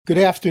Good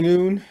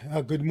afternoon.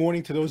 Good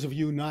morning to those of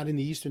you not in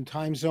the Eastern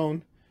time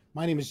zone.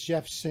 My name is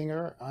Jeff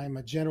Singer. I'm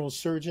a general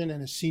surgeon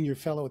and a senior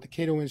fellow at the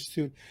Cato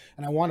Institute.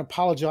 And I want to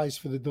apologize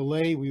for the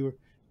delay. We've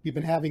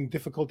been having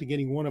difficulty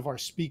getting one of our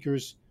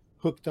speakers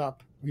hooked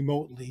up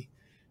remotely.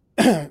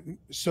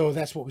 So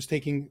that's what's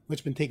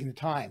been taking the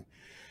time.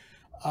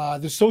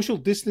 The social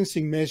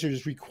distancing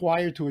measures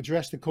required to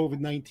address the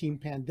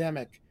COVID-19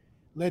 pandemic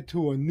led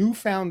to a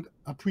newfound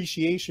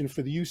appreciation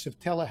for the use of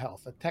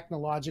telehealth, a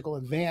technological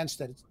advance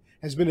that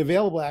has been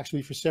available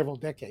actually for several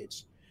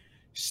decades.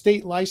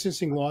 State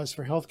licensing laws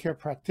for healthcare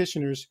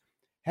practitioners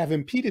have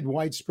impeded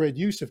widespread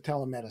use of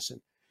telemedicine.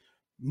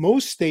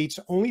 Most states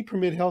only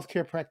permit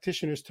healthcare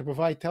practitioners to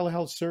provide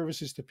telehealth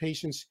services to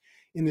patients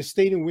in the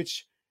state in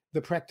which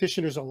the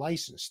practitioners are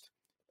licensed,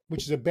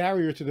 which is a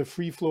barrier to the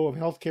free flow of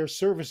healthcare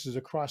services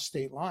across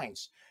state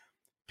lines.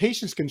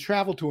 Patients can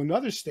travel to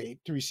another state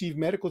to receive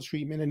medical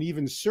treatment and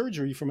even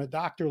surgery from a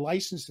doctor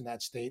licensed in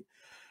that state,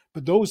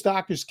 but those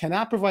doctors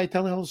cannot provide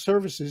telehealth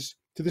services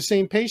to the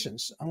same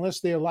patients unless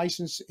they are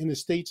licensed in the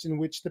states in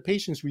which the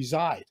patients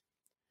reside.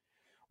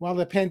 While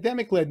the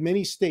pandemic led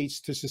many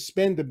states to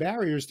suspend the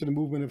barriers to the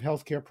movement of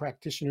healthcare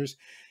practitioners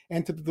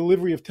and to the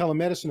delivery of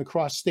telemedicine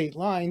across state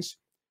lines,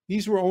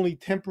 these were only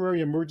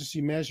temporary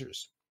emergency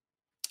measures.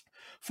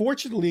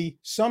 Fortunately,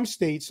 some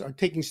states are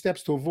taking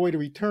steps to avoid a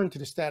return to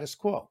the status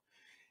quo.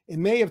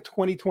 In May of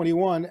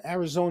 2021,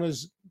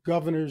 Arizona's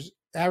governor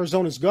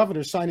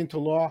signed into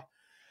law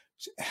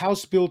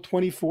House Bill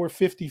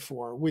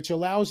 2454, which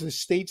allows the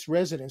state's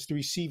residents to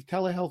receive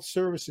telehealth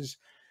services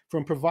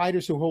from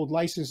providers who hold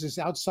licenses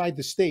outside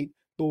the state,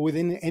 but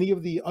within any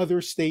of the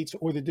other states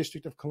or the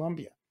District of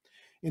Columbia.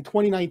 In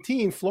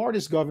 2019,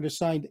 Florida's governor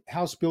signed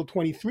House Bill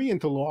 23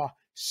 into law,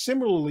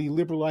 similarly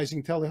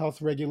liberalizing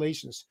telehealth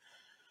regulations.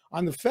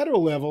 On the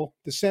federal level,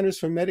 the Centers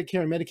for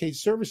Medicare and Medicaid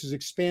Services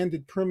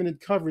expanded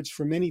permanent coverage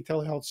for many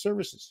telehealth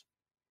services.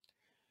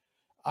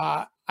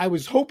 I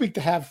was hoping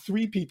to have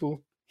three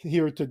people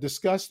here to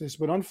discuss this,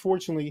 but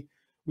unfortunately,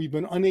 we've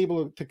been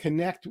unable to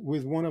connect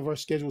with one of our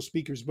scheduled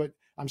speakers. But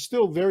I'm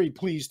still very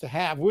pleased to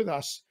have with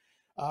us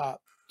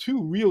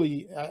two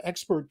really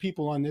expert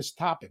people on this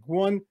topic.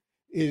 One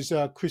is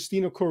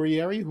Christina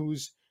Corriere,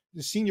 who's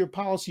the senior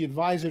policy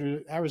advisor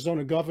to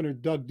Arizona Governor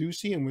Doug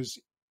Ducey and was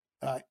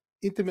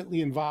intimately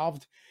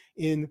involved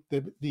in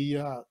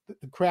the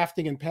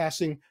crafting and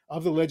passing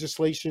of the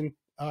legislation,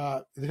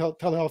 the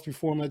telehealth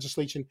reform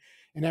legislation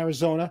in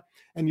Arizona.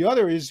 And the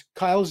other is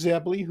Kyle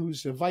Zebley,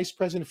 who's the vice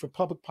president for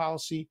public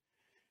policy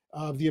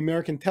of the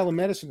American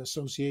Telemedicine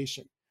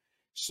Association.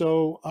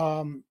 So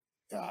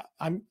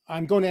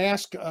I'm going to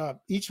ask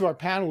each of our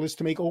panelists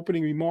to make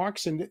opening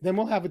remarks, and then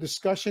we'll have a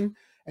discussion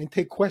and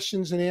take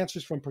questions and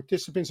answers from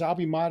participants. I'll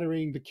be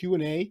moderating the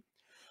Q&A.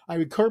 I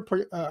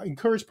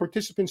encourage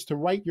participants to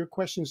write your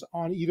questions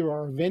on either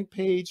our event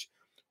page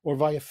or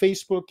via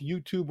Facebook,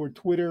 YouTube, or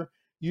Twitter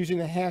using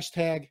the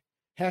hashtag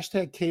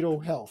Cato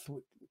Health,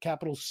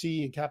 capital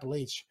C and capital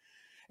H.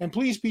 And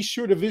please be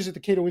sure to visit the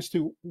Cato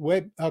Institute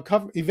web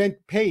event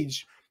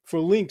page for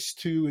links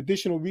to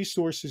additional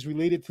resources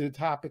related to the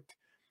topic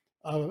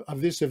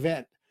of this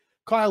event.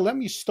 Kyle, let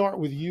me start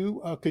with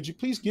you. Could you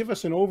please give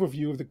us an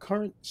overview of the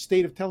current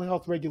state of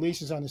telehealth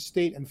regulations on the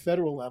state and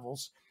federal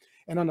levels,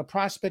 and on the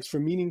prospects for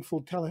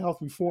meaningful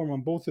telehealth reform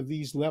on both of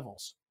these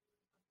levels?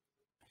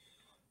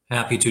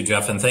 Happy to,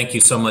 Jeff, and thank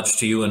you so much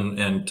to you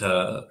and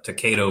to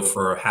Cato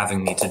for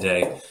having me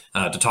today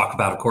to talk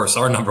about, of course,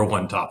 our number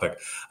one topic,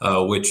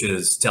 which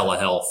is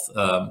telehealth.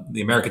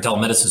 The American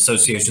Telemedicine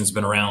Association has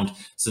been around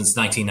since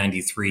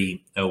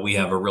 1993. We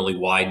have a really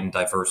wide and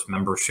diverse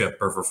membership,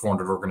 over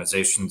 400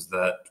 organizations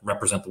that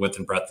represent the width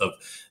and breadth of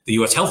the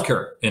U.S.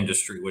 healthcare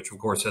industry, which, of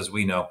course, as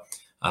we know,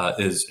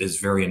 is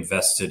very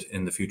invested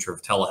in the future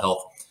of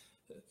telehealth.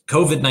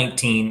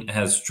 COVID-19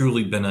 has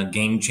truly been a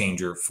game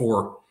changer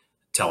for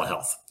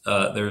telehealth.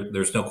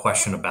 There's no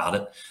question about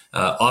it.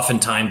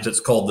 Oftentimes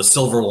it's called the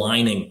silver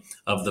lining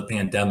of the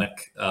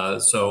pandemic.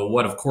 So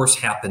what of course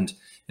happened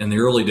in the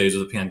early days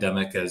of the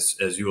pandemic, as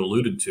you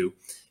alluded to,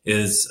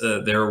 is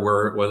there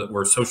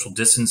were social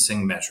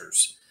distancing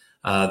measures.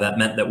 That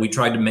meant that we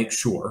tried to make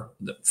sure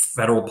that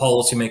federal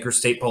policymakers,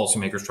 state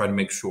policymakers tried to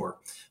make sure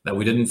that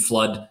we didn't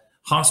flood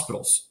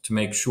hospitals, to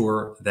make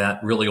sure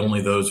that really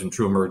only those in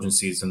true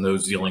emergencies and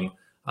those dealing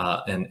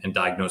and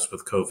diagnosed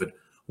with COVID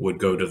would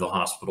go to the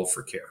hospital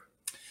for care.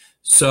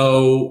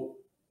 So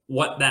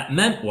what that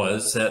meant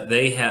was that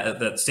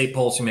that state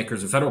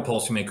policymakers and federal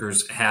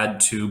policymakers had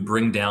to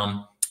bring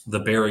down the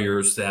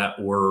barriers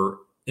that were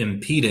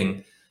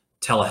impeding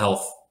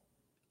telehealth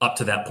up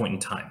to that point in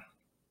time.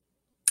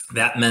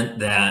 That meant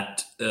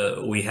that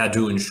we had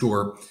to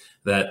ensure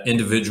that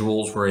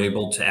individuals were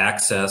able to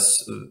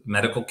access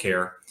medical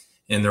care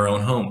in their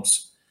own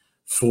homes.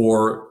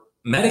 For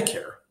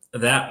Medicare,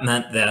 that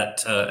meant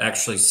that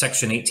actually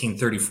Section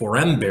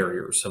 1834M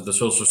barriers of the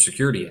Social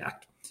Security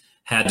Act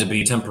had to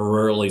be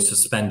temporarily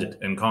suspended,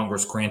 and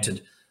Congress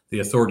granted the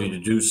authority to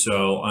do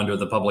so under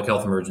the public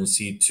health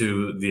emergency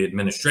to the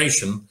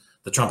administration,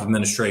 the Trump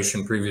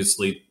administration,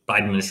 previously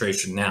Biden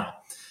administration now.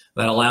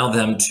 that allow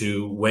them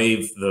to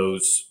waive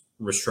those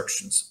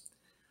restrictions.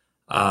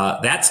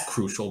 That's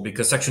crucial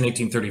because Section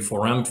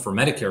 1834M for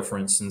Medicare, for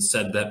instance,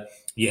 said that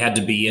you had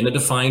to be in a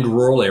defined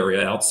rural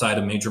area outside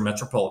a major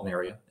metropolitan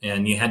area,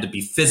 and you had to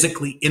be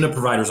physically in a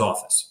provider's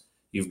office.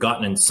 You've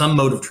gotten in some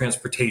mode of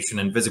transportation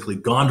and physically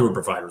gone to a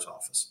provider's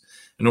office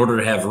in order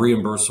to have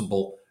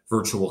reimbursable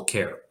virtual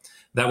care.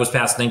 That was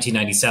passed in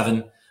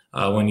 1997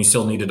 when you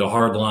still needed a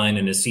hard line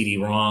and a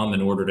CD-ROM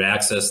in order to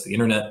access the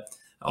internet.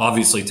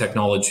 Obviously,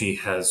 technology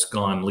has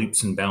gone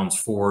leaps and bounds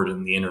forward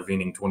in the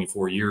intervening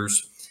 24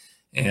 years,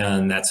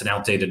 and that's an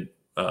outdated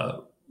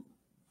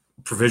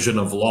provision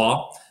of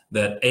law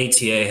that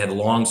ATA had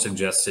long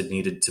suggested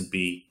needed to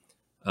be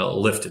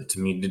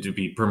needed to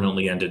be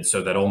permanently ended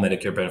so that all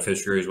Medicare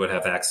beneficiaries would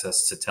have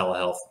access to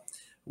telehealth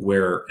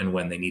where and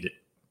when they need it.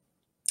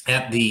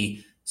 At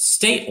the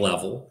state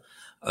level,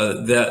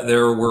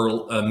 there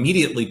were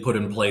immediately put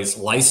in place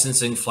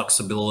licensing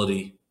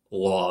flexibility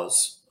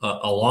laws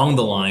along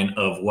the line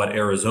of what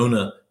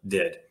Arizona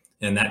did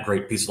in that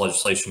great piece of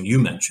legislation you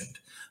mentioned.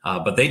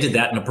 But they did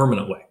that in a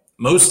permanent way.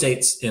 Most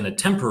states in a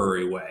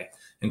temporary way,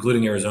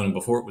 including Arizona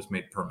before it was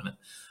made permanent,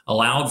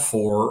 allowed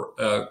for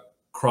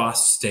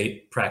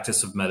cross-state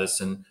practice of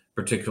medicine,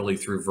 particularly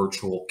through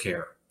virtual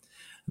care.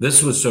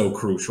 This was so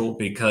crucial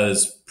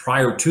because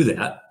prior to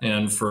that,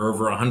 and for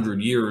over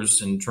 100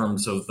 years in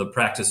terms of the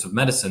practice of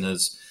medicine,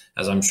 as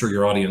I'm sure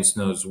your audience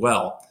knows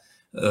well,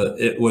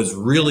 it was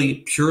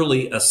really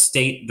purely a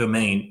state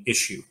domain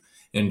issue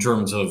in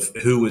terms of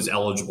who was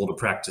eligible to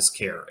practice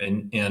care.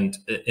 And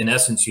in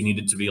essence, you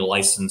needed to be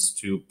licensed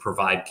to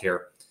provide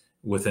care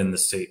within the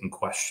state in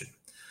question.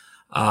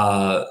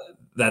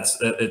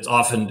 It's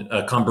often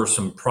a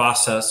cumbersome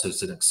process.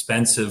 It's an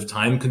expensive,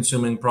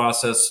 time-consuming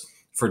process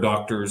for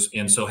doctors.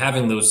 And so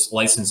having those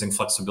licensing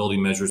flexibility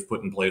measures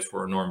put in place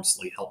were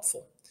enormously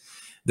helpful.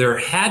 There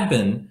had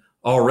been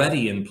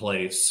already in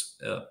place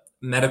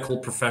medical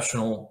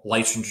professional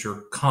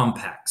licensure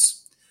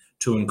compacts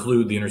to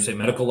include the Interstate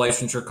Medical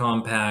Licensure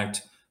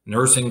Compact,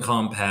 Nursing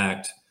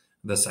Compact,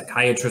 the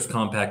Psychiatrist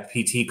Compact,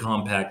 PT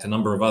Compact, a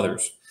number of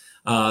others,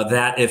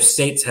 that if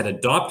states had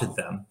adopted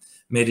them,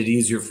 made it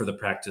easier for the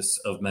practice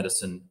of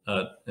medicine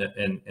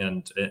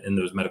and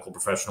those medical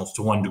professionals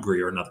to one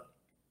degree or another.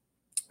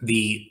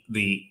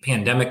 The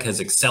pandemic has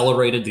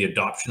accelerated the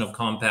adoption of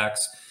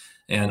compacts,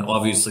 and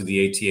obviously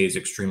the ATA is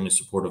extremely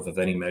supportive of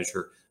any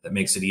measure that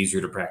makes it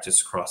easier to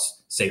practice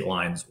across state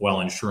lines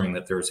while ensuring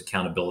that there is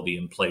accountability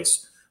in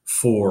place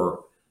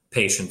for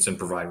patients and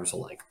providers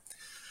alike.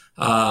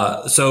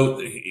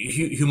 So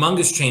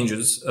humongous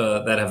changes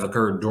that have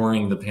occurred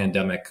during the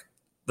pandemic.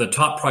 The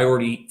top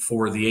priority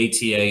for the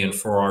ATA and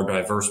for our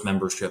diverse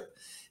membership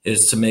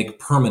is to make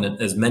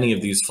permanent as many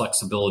of these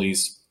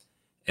flexibilities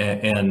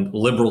and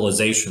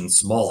liberalizations,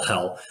 small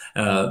hell,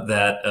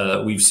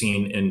 that we've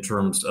seen in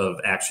terms of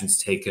actions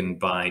taken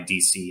by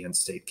DC and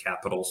state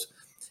capitals.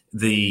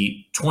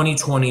 The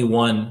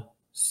 2021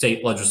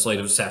 state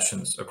legislative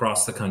sessions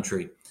across the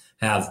country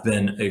have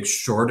been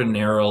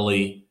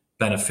extraordinarily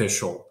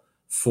beneficial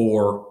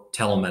for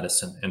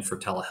telemedicine and for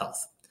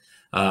telehealth.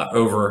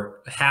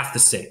 Over half the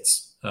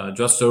states,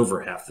 just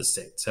over half the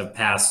states, have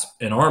passed,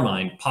 in our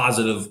mind,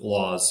 positive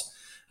laws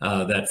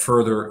that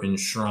further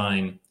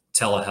enshrine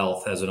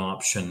telehealth as an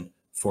option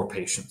for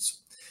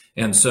patients.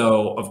 And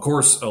so, of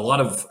course, a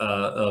lot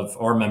of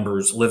our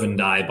members live and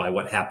die by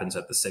what happens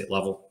at the state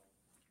level.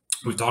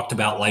 We've talked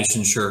about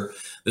licensure.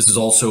 This is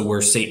also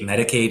where state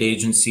Medicaid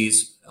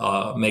agencies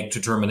make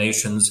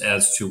determinations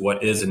as to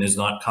what is and is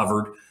not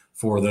covered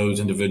for those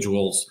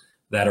individuals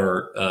that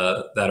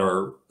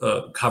are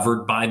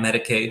covered by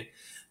Medicaid.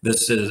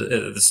 This is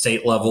the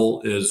state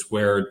level is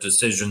where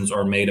decisions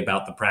are made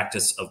about the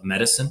practice of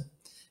medicine.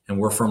 And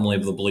we're firmly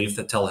of the belief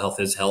that telehealth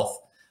is health,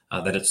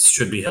 that it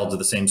should be held to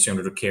the same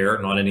standard of care,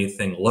 not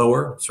anything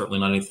lower, certainly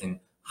not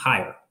anything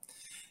higher.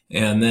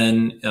 And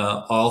then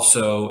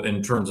also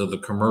in terms of the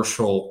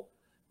commercial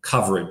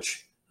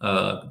coverage,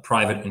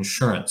 private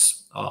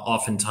insurance,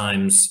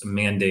 oftentimes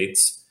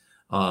mandates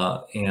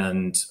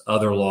and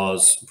other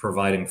laws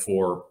providing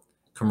for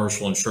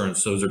commercial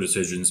insurance. Those are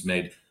decisions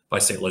made by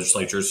state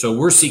legislatures. So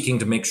we're seeking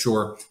to make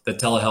sure that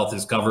telehealth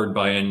is covered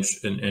by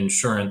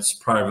insurance,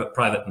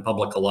 private and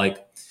public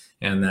alike,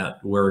 and that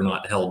we're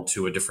not held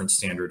to a different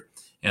standard,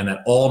 and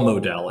that all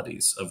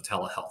modalities of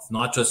telehealth,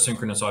 not just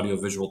synchronous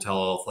audiovisual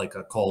telehealth like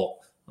a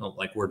call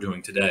like we're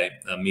doing today,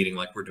 a meeting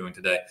like we're doing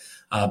today,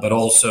 but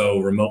also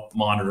remote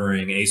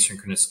monitoring,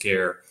 asynchronous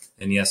care,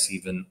 and yes,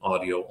 even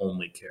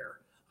audio-only care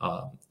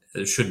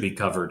should be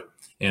covered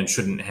and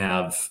shouldn't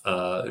have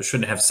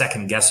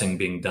second guessing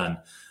being done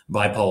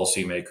by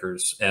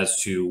policymakers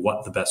as to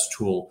what the best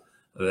tool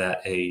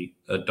that a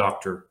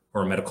doctor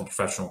or a medical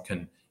professional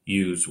can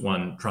use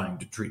when trying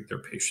to treat their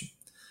patient.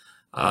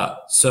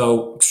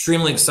 So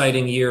extremely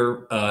exciting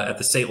year at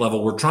the state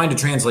level. We're trying to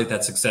translate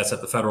that success at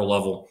the federal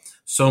level.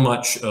 So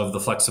much of the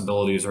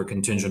flexibilities are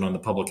contingent on the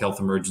public health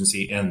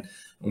emergency, and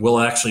we'll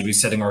actually be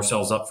setting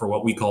ourselves up for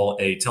what we call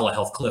a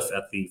telehealth cliff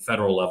at the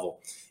federal level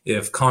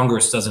if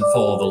Congress doesn't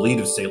follow the lead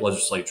of state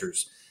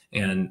legislatures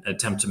and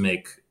attempt to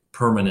make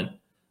permanent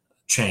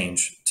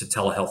change to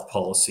telehealth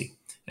policy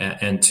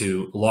and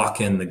to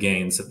lock in the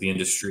gains that the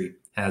industry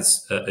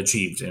has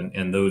achieved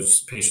and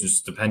those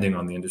patients depending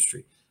on the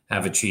industry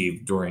have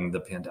achieved during the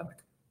pandemic.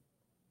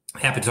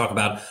 Happy to talk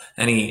about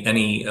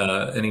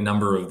any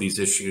number of these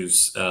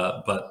issues,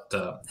 but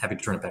happy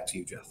to turn it back to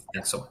you, Jeff.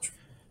 Thanks so much.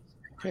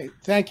 Okay,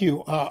 thank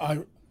you.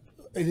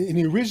 In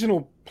the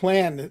original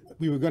plan,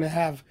 we were going to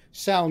have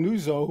Sal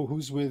Nuzzo,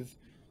 who's with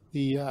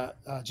the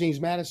James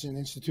Madison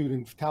Institute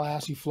in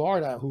Tallahassee,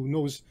 Florida, who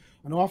knows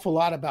an awful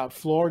lot about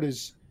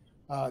Florida's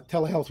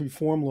telehealth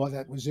reform law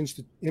that was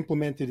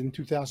implemented in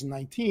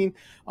 2019.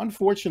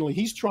 Unfortunately,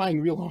 he's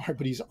trying real hard,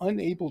 but he's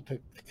unable to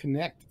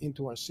connect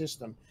into our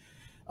system.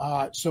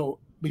 So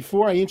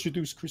before I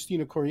introduce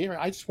Cristina Corriere,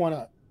 I just want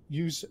to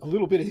use a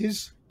little bit of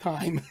his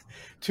time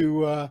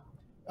to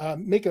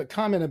make a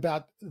comment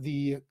about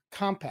the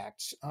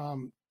compacts.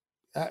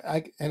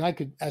 I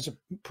could, as a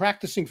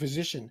practicing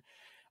physician,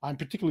 I'm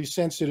particularly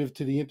sensitive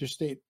to the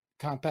interstate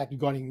compact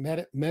regarding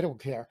medical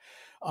care.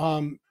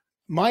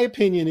 My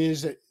opinion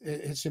is that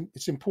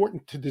it's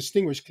important to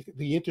distinguish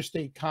the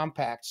interstate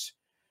compacts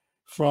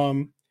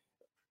from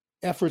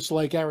efforts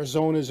like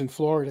Arizona's and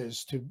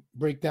Florida's to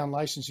break down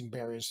licensing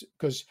barriers.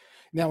 Because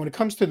now when it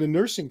comes to the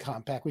nursing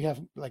compact, we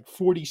have like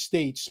 40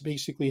 states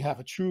basically have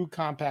a true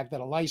compact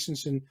that a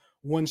license in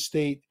one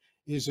state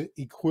is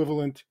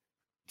equivalent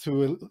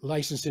to a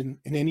license in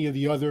any of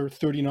the other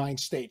 39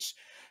 states.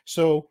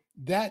 So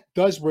that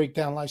does break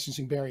down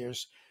licensing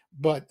barriers.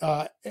 But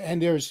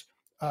and there's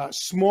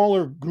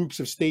smaller groups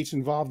of states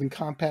involved in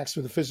compacts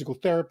for the physical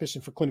therapists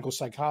and for clinical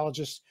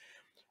psychologists.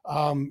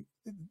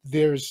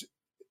 There's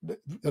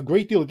a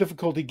great deal of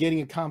difficulty getting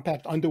a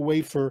compact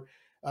underway for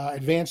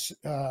advanced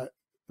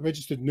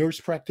registered nurse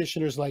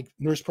practitioners like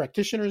nurse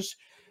practitioners.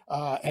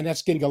 And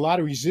that's getting a lot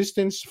of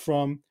resistance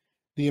from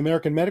the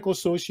American Medical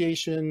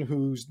Association,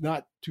 who's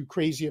not too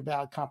crazy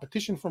about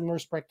competition from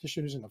nurse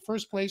practitioners in the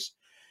first place.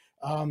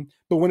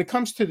 But when it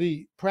comes to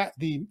the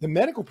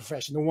medical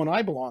profession, the one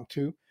I belong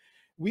to,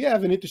 we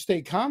have an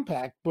interstate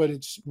compact, but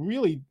it's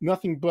really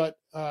nothing but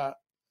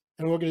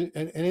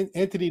an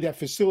entity that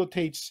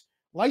facilitates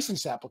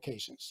license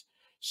applications.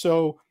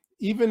 So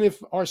even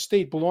if our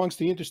state belongs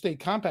to the interstate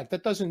compact,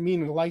 that doesn't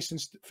mean a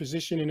licensed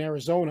physician in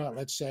Arizona,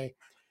 let's say,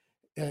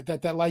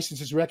 that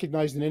license is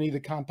recognized in any of the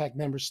compact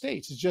member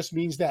states. It just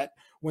means that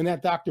when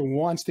that doctor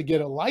wants to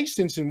get a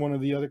license in one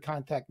of the other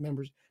compact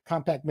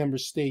member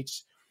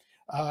states,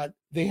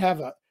 they have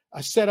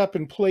a setup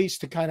in place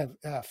to kind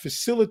of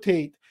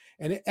facilitate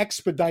and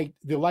expedite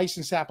the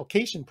license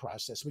application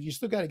process. But you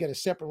still got to get a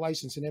separate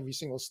license in every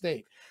single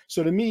state.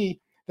 So to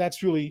me,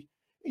 that's really,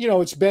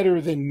 it's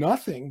better than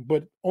nothing,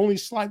 but only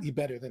slightly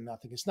better than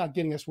nothing. It's not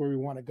getting us where we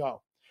want to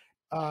go.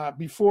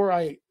 Before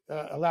I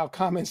allow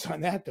comments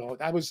on that, though,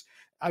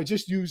 I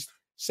just used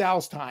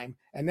Sal's time,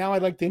 and now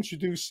I'd like to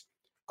introduce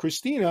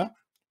Cristina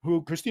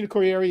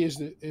Corriere is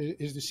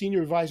the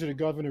senior advisor to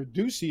Governor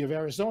Ducey of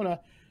Arizona,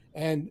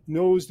 and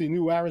knows the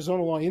new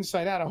Arizona law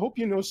inside out. I hope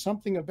you know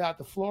something about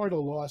the Florida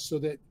law,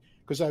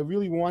 because I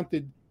really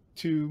wanted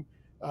to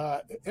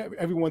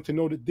everyone to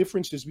know the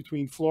differences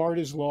between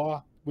Florida's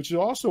law, which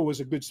also was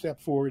a good step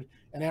forward,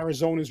 and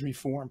Arizona's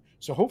reform.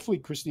 So hopefully,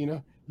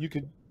 Cristina, you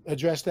could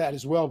address that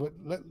as well. But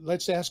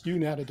let's ask you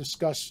now to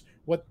discuss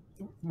what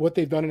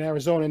they've done in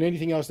Arizona and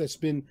anything else that's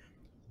been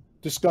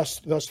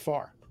discussed thus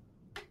far.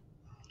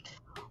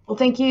 Well,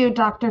 thank you,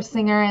 Dr.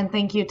 Singer, and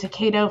thank you to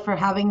Cato for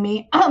having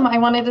me. I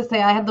wanted to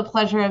say I had the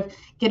pleasure of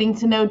getting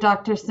to know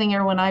Dr.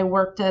 Singer when I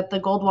worked at the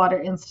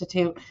Goldwater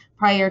Institute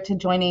prior to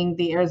joining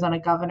the Arizona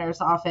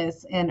Governor's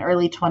Office in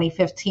early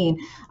 2015.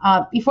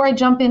 Before I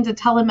jump into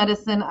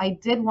telemedicine, I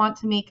did want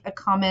to make a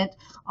comment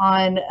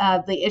on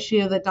the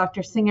issue that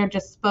Dr. Singer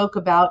just spoke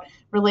about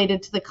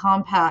related to the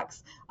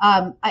compacts.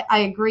 I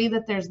agree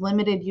that there's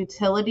limited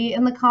utility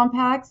in the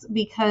compacts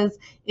because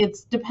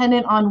it's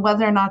dependent on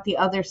whether or not the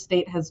other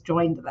state has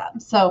joined them.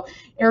 So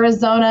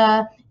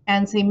Arizona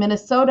and say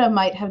Minnesota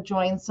might have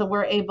joined, so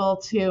we're able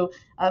to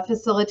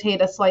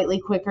facilitate a slightly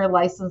quicker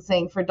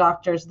licensing for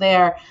doctors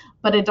there.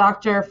 But a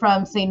doctor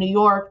from say New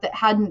York that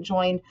hadn't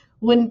joined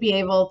wouldn't be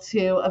able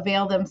to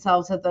avail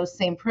themselves of those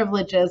same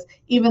privileges,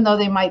 even though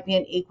they might be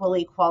an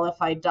equally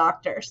qualified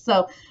doctor.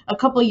 So a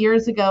couple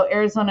years ago,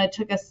 Arizona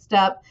took a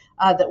step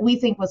that we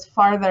think was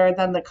farther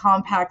than the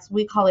compacts.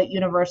 We call it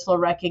universal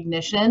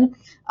recognition.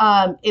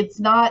 It's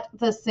not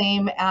the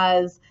same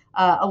as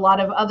a lot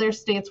of other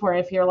states where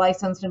if you're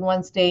licensed in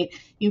one state,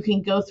 you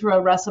can go through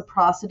a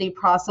reciprocity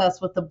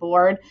process with the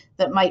board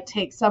that might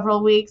take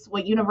several weeks.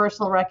 What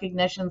universal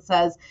recognition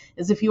says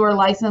is if you are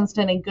licensed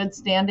and in good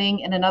standing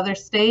in another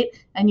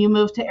state and you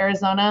move to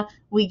Arizona,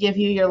 we give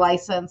you your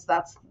license.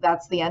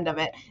 That's the end of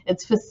it.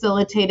 It's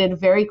facilitated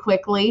very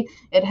quickly.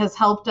 It has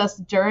helped us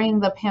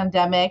during the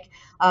pandemic.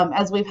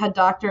 as we've had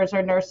doctors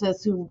or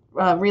nurses who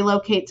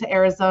relocate to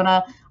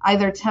Arizona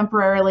either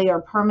temporarily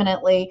or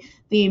permanently,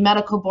 the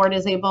medical board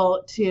is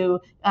able to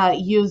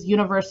use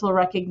universal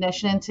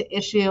recognition to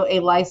issue a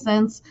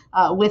license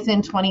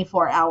within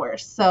 24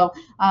 hours. So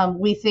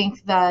we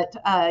think that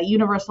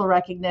universal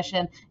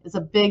recognition is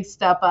a big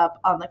step up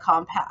on the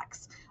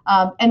compacts.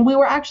 And we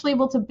were actually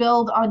able to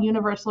build on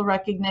universal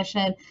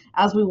recognition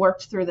as we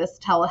worked through this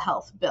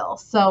telehealth bill.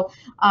 So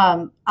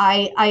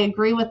I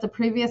agree with the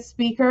previous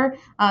speaker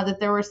that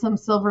there were some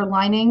silver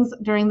linings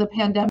during the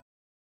pandemic.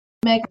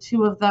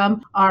 Two of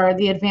them are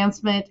the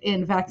advancement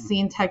in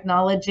vaccine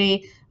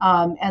technology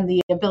and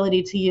the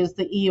ability to use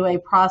the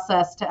EUA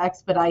process to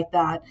expedite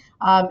that.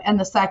 And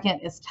the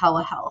second is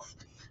telehealth.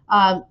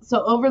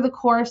 So over the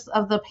course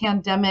of the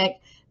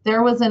pandemic,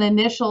 there was an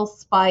initial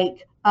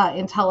spike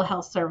in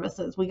telehealth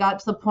services. We got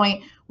to the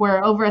point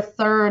where over a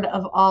third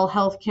of all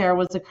healthcare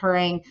was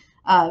occurring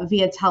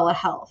via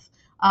telehealth.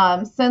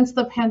 Since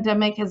the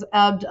pandemic has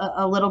ebbed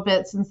a little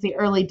bit since the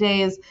early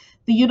days,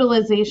 the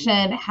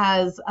utilization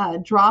has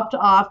dropped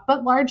off,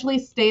 but largely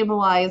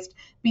stabilized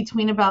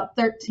between about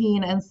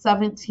 13 and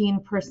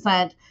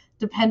 17%,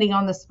 depending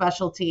on the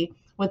specialty,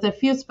 with a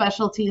few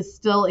specialties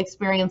still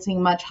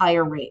experiencing much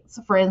higher rates.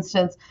 For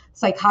instance,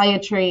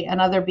 psychiatry and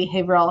other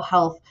behavioral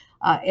health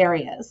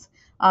areas.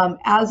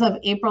 As of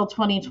April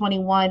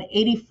 2021,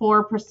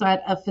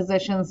 84% of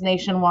physicians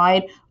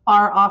nationwide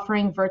are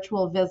offering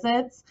virtual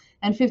visits,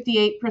 and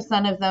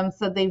 58% of them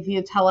said they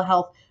view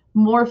telehealth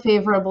more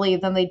favorably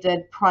than they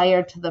did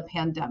prior to the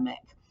pandemic.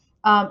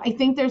 I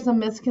think there's a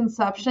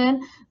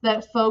misconception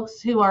that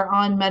folks who are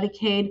on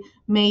Medicaid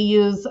may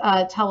use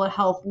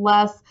telehealth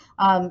less.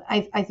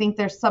 I think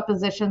there's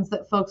suppositions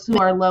that folks who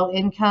are low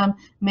income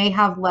may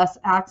have less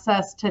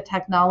access to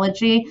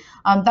technology.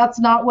 That's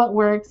not what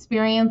we're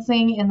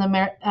experiencing in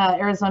the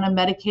Arizona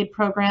Medicaid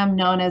program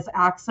known as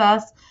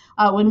Access.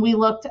 When we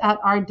looked at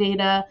our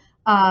data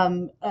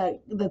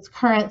that's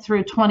current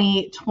through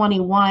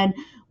 2021,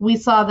 we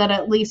saw that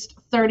at least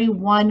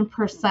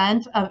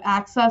 31% of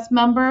Access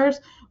members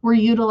were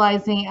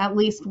utilizing at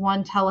least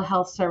one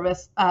telehealth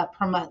service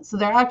per month. So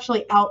they're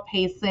actually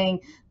outpacing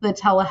the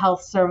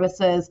telehealth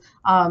services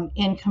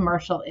in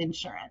commercial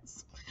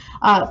insurance.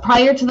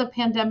 Prior to the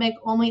pandemic,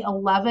 only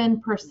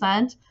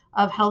 11%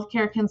 of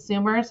healthcare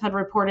consumers had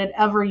reported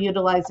ever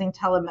utilizing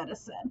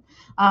telemedicine.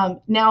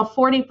 Now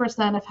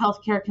 40% of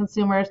healthcare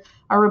consumers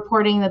are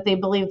reporting that they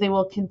believe they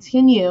will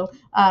continue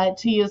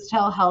to use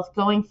telehealth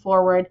going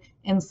forward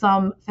in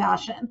some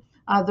fashion.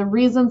 The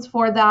reasons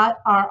for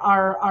that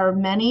are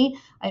many.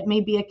 It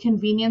may be a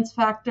convenience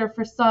factor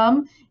for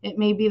some. It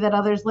may be that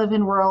others live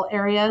in rural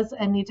areas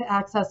and need to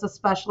access a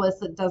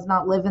specialist that does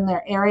not live in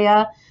their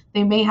area.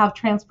 They may have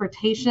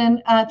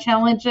transportation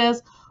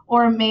challenges,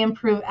 or may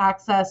improve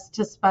access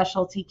to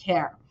specialty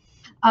care.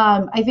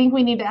 I think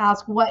we need to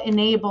ask what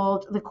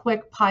enabled the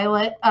quick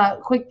pivot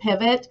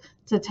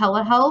to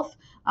telehealth.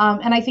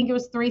 And I think it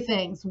was three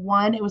things.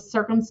 One, it was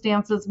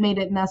circumstances made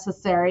it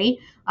necessary.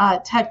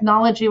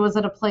 Technology was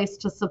at a place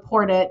to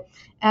support it.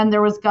 And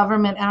there was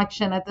government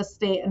action at the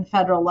state and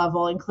federal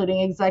level, including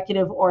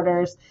executive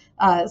orders,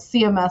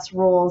 CMS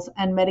rules,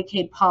 and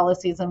Medicaid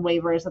policies and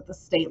waivers at the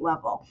state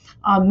level.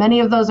 Many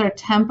of those are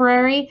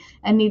temporary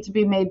and need to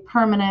be made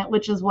permanent,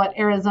 which is what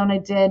Arizona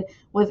did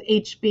with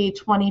HB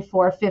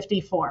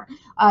 2454.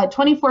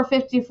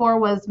 2454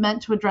 was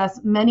meant to address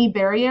many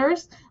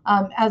barriers.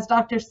 As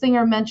Dr.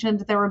 Singer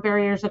mentioned, there were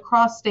barriers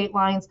across state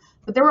lines,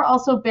 but there were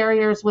also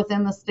barriers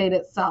within the state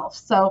itself.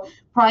 So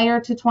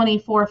prior to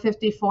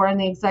 2454 and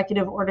the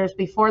executive orders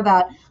before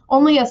that,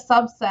 only a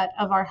subset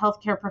of our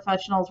healthcare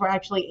professionals were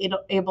actually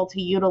able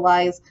to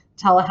utilize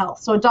telehealth.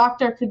 So a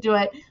doctor could do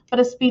it, but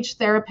a speech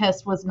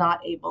therapist was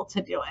not able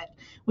to do it.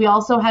 We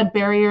also had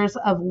barriers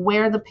of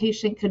where the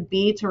patient could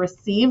be to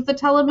receive the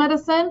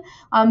telemedicine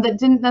that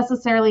didn't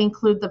necessarily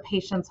include the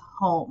patient's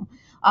home.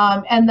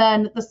 And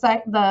then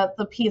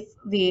the piece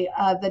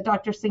that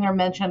Dr. Singer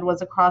mentioned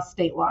was across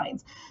state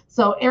lines.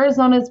 So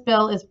Arizona's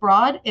bill is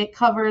broad. It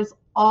covers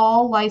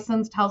all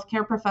licensed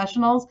healthcare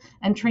professionals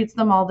and treats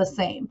them all the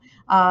same.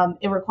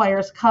 It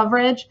requires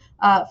coverage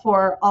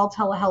for all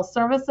telehealth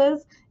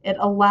services. It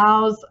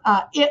allows,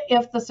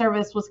 if the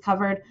service was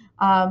covered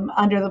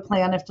under the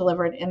plan if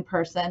delivered in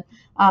person.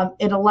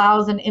 It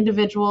allows an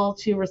individual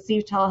to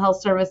receive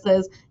telehealth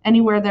services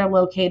anywhere they're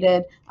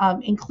located,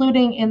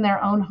 including in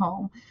their own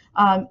home.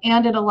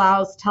 And it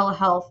allows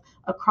telehealth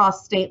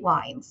across state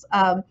lines.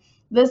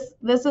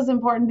 This is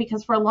important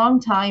because for a long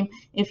time,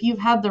 if you've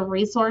had the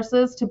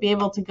resources to be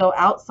able to go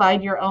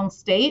outside your own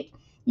state,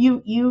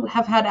 you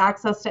have had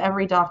access to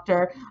every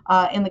doctor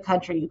in the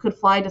country. You could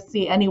fly to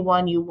see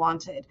anyone you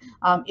wanted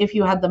if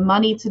you had the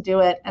money to do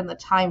it and the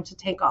time to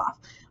take off.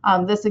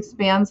 This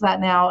expands that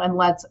now and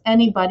lets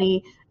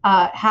anybody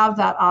have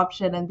that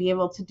option and be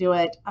able to do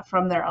it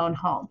from their own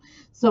home.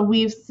 So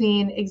we've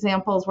seen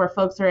examples where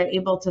folks are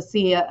able to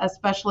see a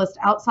specialist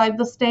outside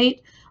the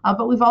state,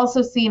 but we've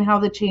also seen how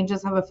the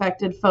changes have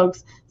affected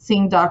folks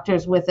seeing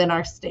doctors within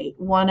our state.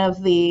 One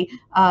of the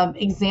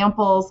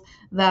examples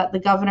that the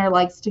governor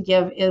likes to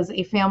give is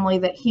a family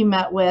that he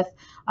met with.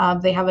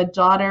 They have a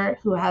daughter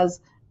who has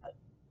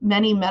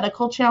many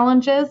medical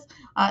challenges.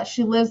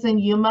 She lives in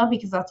Yuma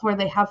because that's where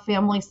they have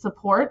family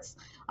supports.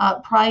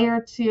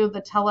 Prior to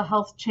the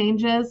telehealth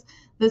changes,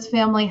 this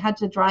family had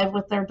to drive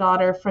with their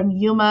daughter from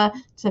Yuma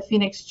to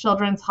Phoenix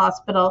Children's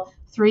Hospital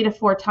 3 to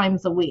 4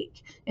 times a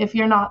week. If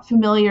you're not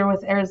familiar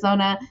with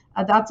Arizona,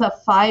 that's a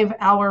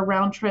 5-hour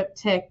round trip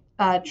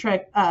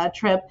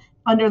trip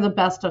under the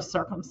best of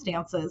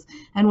circumstances.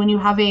 And when you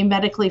have a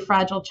medically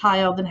fragile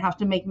child and have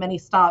to make many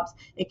stops,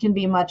 it can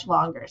be much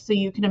longer. So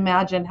you can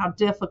imagine how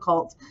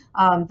difficult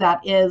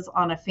that is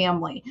on a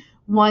family.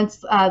 Once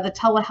the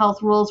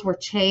telehealth rules were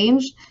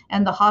changed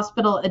and the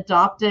hospital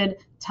adopted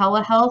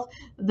telehealth,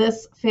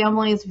 this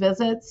family's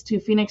visits to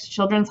Phoenix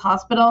Children's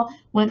Hospital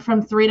went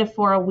from 3 to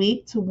 4 a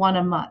week to 1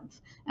 a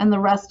month. And the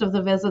rest of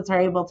the visits are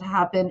able to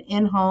happen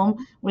in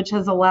home, which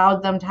has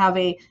allowed them to have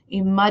a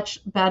much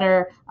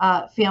better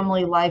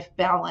family life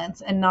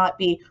balance and not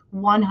be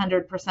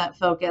 100%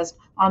 focused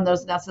on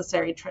those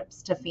necessary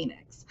trips to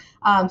Phoenix.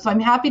 So I'm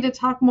happy to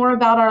talk more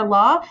about our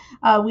law.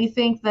 We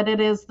think that it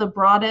is the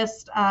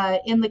broadest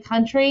in the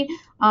country,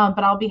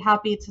 but I'll be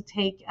happy to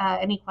take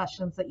any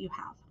questions that you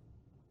have.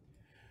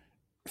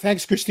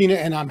 Thanks, Christina.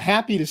 And I'm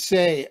happy to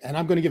say, and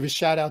I'm going to give a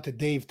shout out to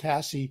Dave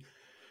Tassi,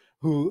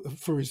 who,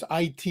 for his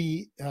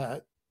IT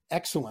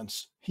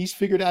excellence, he's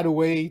figured out a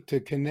way to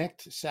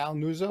connect Sal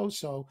Nuzzo.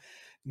 So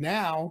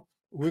now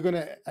we're going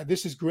to,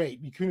 this is great.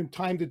 You couldn't have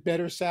timed it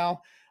better,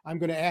 Sal. I'm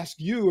going to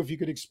ask you if you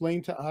could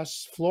explain to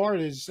us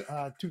Florida's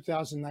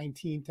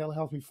 2019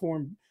 telehealth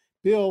reform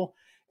bill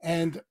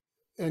and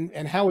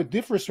how it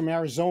differs from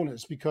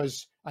Arizona's,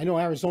 because I know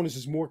Arizona's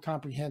is more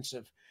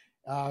comprehensive.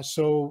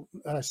 So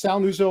Sal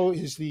Nuzzo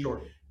is the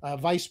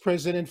vice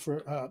president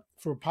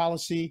for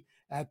policy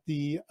at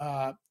the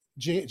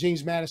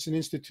James Madison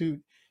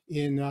Institute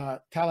in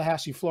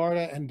Tallahassee,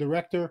 Florida, and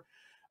director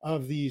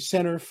of the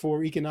Center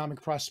for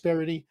Economic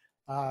Prosperity.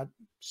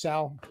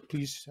 Sal,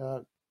 please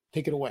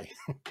take it away.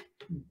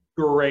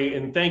 Great,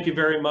 and thank you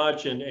very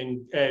much,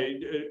 and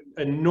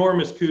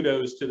enormous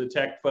kudos to the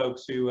tech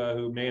folks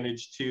who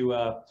managed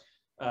to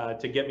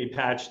get me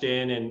patched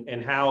in,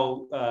 and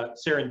how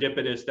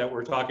serendipitous that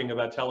we're talking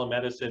about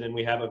telemedicine and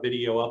we have a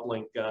video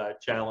uplink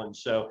challenge.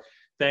 So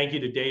thank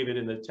you to David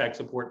and the tech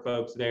support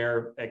folks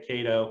there at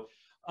Cato.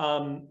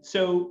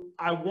 So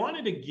I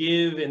wanted to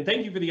give, and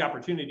thank you for the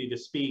opportunity to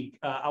speak.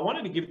 I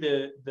wanted to give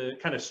the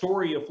kind of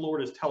story of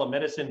Florida's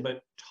telemedicine,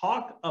 but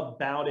talk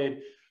about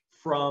it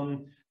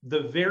from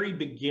the very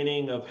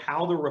beginning of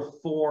how the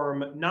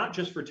reform, not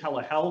just for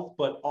telehealth,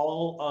 but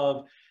all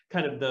of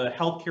kind of the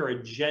healthcare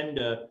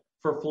agenda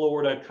for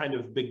Florida kind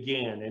of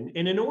began.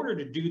 And in order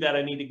to do that,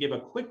 I need to give a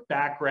quick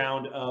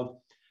background of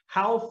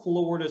how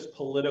Florida's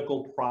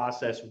political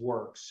process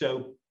works.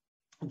 So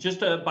just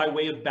by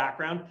way of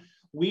background,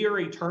 we are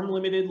a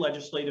term-limited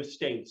legislative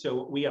state.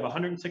 So we have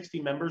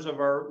 160 members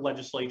of our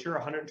legislature,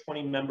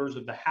 120 members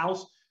of the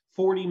House,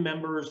 40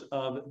 members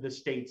of the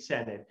state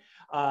Senate.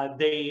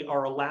 They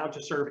are allowed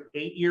to serve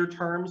 8-year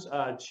terms,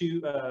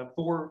 two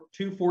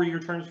 4-year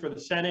terms for the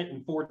Senate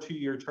and 4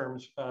 2-year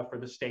terms for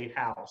the state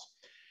House.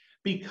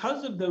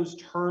 Because of those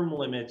term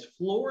limits,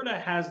 Florida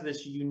has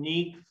this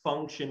unique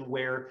function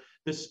where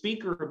the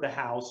Speaker of the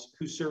House,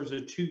 who serves a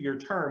 2-year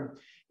term,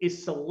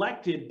 is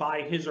selected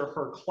by his or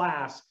her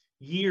class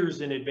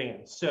years in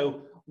advance.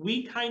 So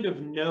we kind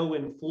of know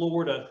in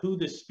Florida who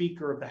the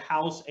Speaker of the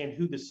House and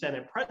who the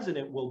Senate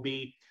President will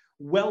be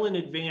well in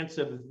advance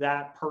of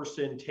that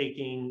person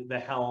taking the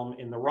helm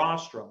in the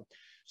rostrum.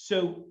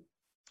 So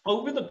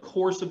over the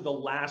course of the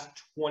last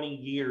 20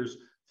 years,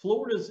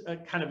 Florida's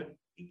kind of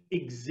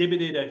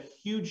exhibited a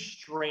huge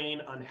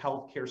strain on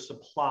healthcare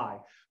supply.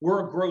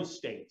 We're a growth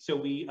state, so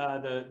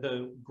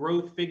the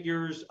growth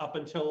figures up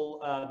until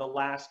the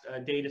last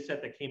data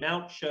set that came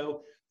out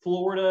show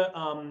Florida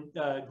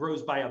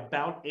grows by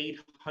about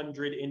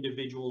 800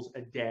 individuals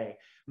a day,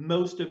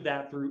 most of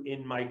that through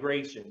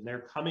in-migration.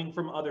 They're coming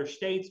from other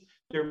states,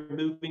 they're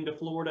moving to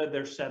Florida,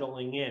 they're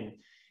settling in.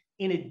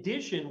 In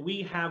addition,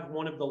 we have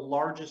one of the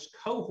largest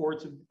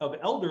cohorts of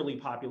elderly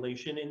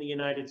population in the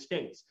United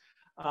States.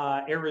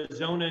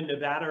 Arizona and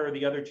Nevada are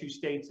the other 2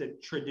 states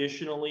that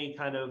traditionally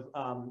kind of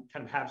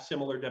have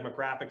similar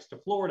demographics to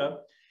Florida.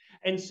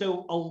 And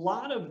so a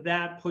lot of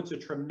that puts a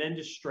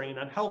tremendous strain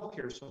on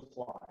healthcare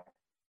supply.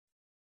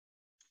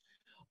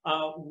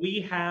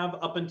 We have,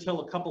 up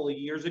until a couple of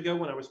years ago,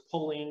 when I was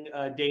pulling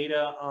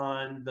data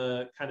on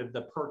the kind of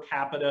the per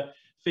capita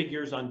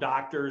figures on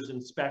doctors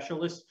and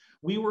specialists,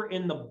 we were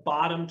in the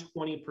bottom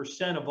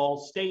 20% of all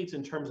states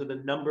in terms of the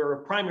number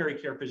of primary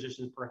care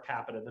physicians per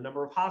capita, the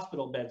number of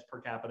hospital beds per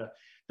capita,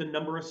 the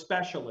number of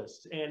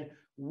specialists. And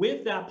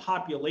with that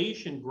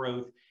population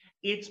growth,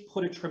 it's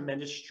put a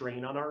tremendous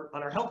strain on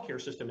our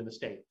healthcare system in the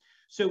state.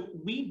 So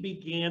we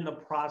began the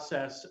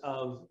process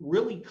of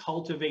really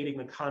cultivating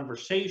the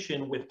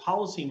conversation with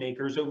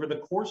policymakers over the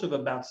course of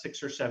about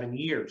 6 or 7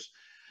 years.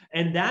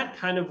 And that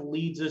kind of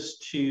leads us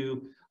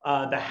to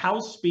the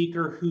House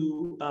Speaker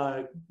who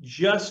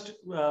just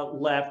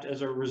left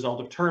as a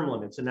result of term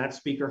limits, and that's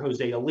Speaker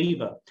Jose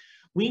Oliva.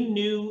 We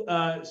knew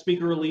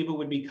Speaker Oliva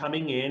would be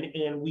coming in,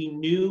 and we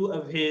knew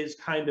of his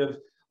kind of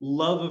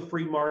love of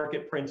free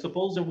market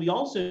principles, and we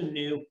also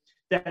knew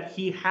that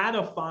he had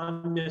a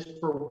fondness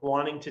for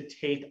wanting to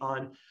take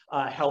on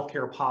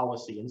healthcare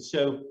policy. And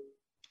so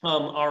a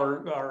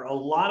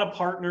lot of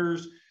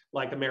partners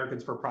like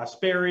Americans for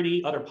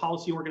Prosperity, other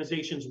policy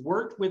organizations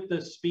worked with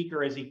the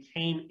speaker as he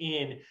came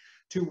in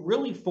to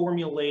really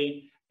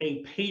formulate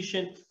a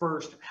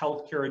patient-first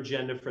healthcare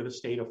agenda for the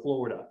state of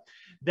Florida.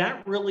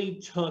 That really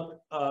took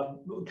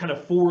kind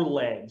of 4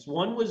 legs.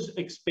 One was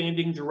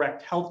expanding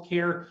direct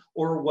healthcare,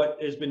 or what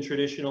has been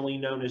traditionally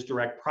known as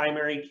direct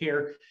primary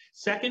care.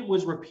 Second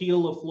was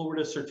repeal of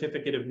Florida's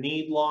Certificate of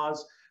Need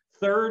laws.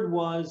 Third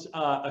was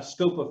a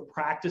scope of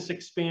practice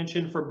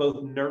expansion for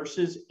both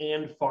nurses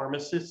and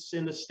pharmacists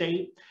in the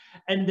state.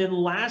 And then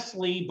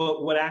lastly,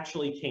 but what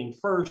actually came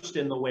first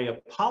in the way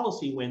of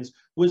policy wins,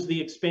 was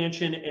the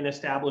expansion and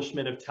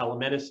establishment of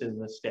telemedicine in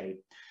the state.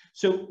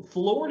 So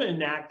Florida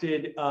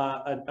enacted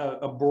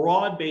a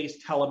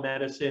broad-based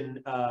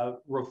telemedicine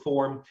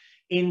reform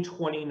in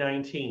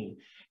 2019.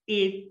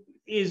 It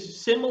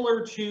is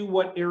similar to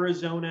what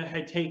Arizona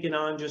had taken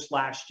on just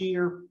last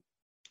year,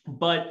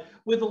 but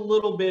with a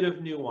little bit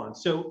of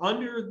nuance. So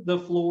under the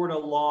Florida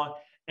law,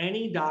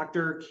 any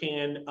doctor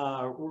can,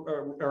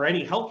 or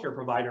any healthcare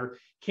provider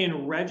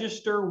can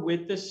register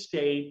with the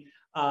state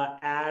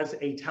as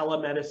a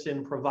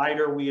telemedicine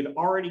provider. We had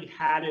already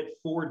had it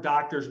for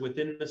doctors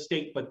within the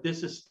state, but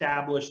this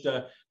established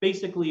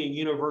basically a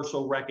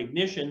universal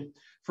recognition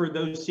for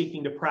those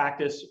seeking to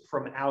practice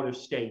from out of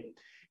state.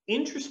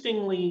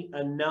 Interestingly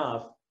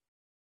enough,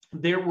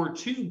 there were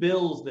 2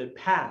 bills that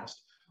passed.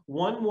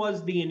 One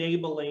was the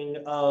enabling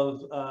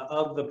of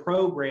the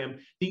program.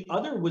 The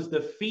other was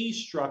the fee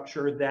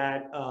structure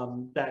that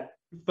that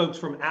folks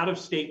from out of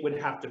state would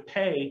have to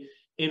pay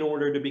in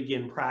order to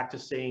begin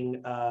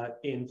practicing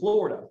in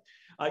Florida.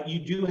 You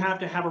do have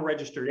to have a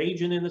registered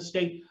agent in the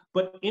state,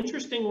 but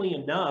interestingly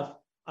enough,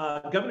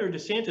 Governor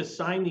DeSantis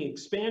signed the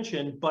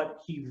expansion,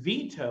 but he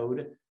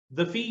vetoed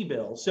the fee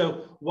bill.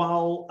 So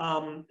while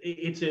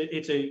it's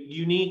a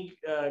unique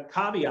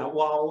caveat,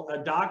 while a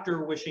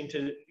doctor wishing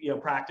to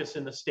practice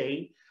in the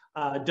state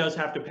does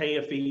have to pay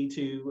a fee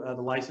to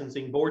the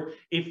licensing board,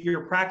 if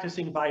you're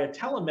practicing via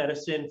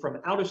telemedicine from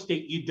out of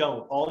state, you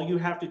don't. All you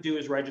have to do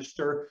is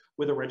register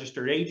with a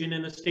registered agent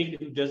in the state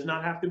who does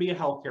not have to be a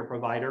healthcare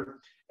provider,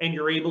 and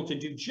you're able to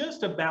do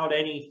just about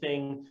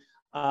anything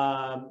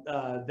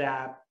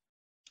that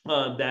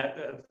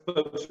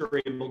folks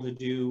are able to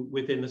do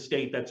within the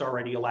state that's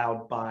already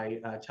allowed by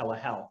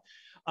telehealth.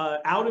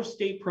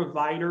 Out-of-state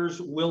providers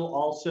will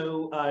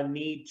also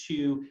need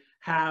to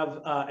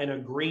have an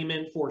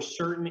agreement for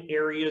certain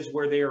areas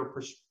where they are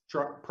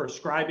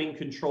prescribing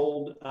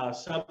controlled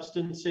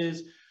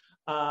substances,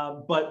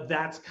 but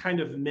that's kind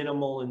of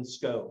minimal in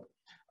scope.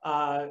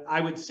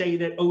 I would say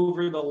that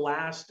over the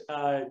last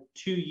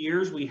 2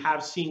 years, we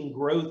have seen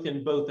growth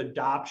in both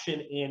adoption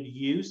and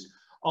use,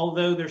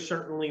 although there's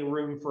certainly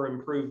room for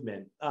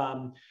improvement.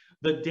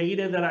 The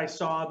data that I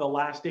saw, the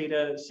last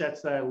data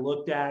sets that I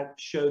looked at,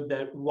 showed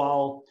that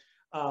while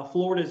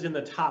Florida is in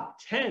the top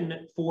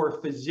 10 for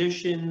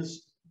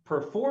physicians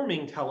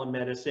performing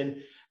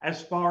telemedicine,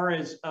 as far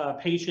as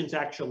patients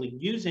actually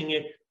using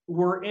it,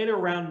 we're in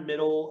around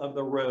middle of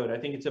the road. I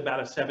think it's about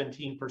a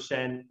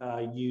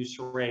 17% use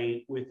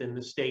rate within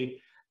the state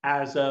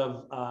as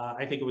of,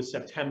 I think it was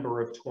September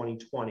of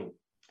 2020.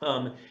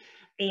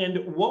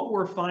 And what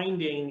we're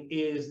finding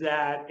is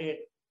that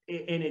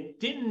it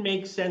didn't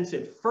make sense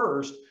at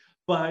first,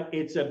 but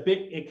it's a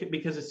bit,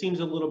 because it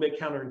seems a little bit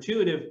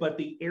counterintuitive, but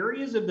the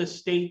areas of the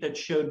state that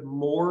showed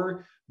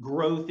more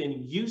growth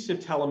in use of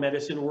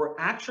telemedicine were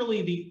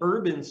actually the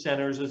urban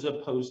centers as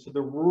opposed to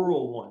the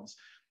rural ones.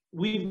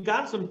 We've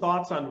got some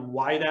thoughts on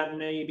why that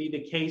may be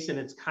the case, and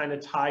it's kind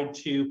of tied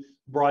to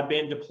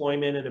broadband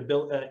deployment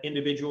and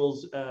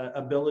individuals'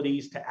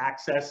 abilities to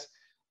access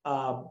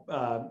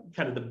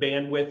kind of the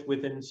bandwidth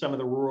within some of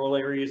the rural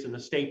areas in the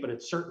state, but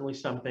it's certainly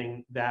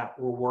something that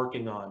we're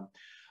working on.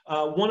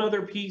 One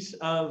other piece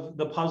of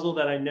the puzzle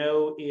that I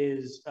know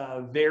is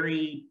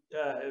very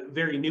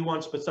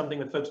nuanced, but something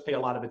that folks pay a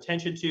lot of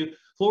attention to.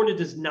 Florida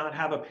does not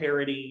have a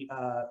parity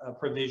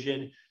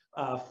provision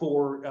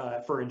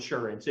for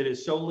insurance. It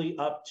is solely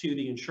up to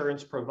the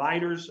insurance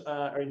providers,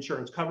 or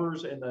insurance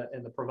covers, and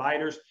the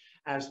providers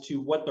as to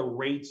what the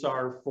rates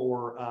are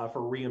for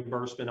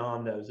reimbursement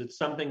on those. It's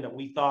something that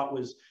we thought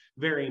was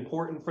very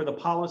important for the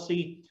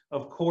policy.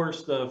 Of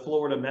course, the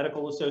Florida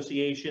Medical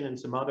Association and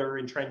some other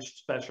entrenched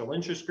special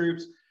interest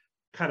groups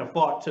kind of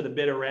fought to the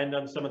bitter end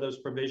on some of those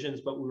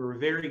provisions, but we were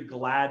very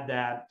glad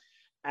that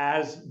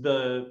as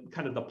the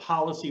kind of the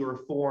policy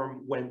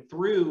reform went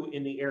through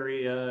in the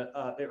area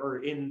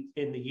or in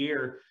the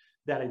year,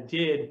 that it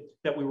did,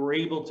 that we were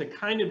able to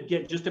kind of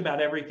get just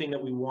about everything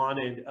that we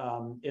wanted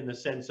in the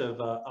sense of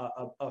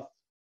a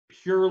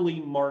purely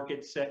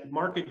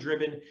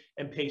market-driven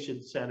and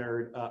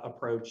patient-centered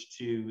approach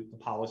to the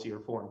policy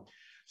reform.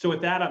 So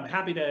with that, I'm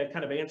happy to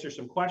kind of answer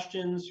some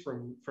questions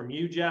from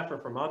you, Jeff, or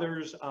from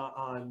others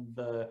on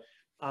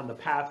the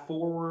path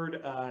forward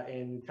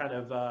and kind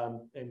of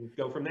and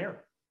go from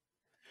there.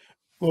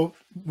 Well,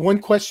 one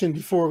question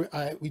before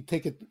we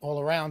take it all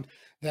around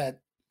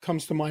that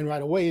comes to mind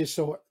right away is,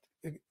 so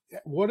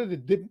what are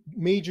the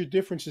major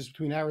differences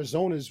between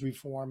Arizona's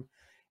reform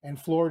and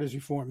Florida's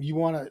reform? You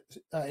want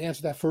to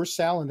answer that first,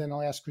 Sal, and then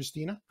I'll ask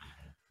Christina?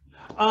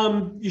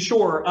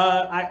 Sure.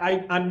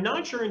 I'm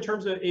not sure in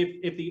terms of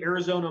if the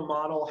Arizona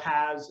model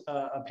has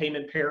a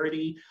payment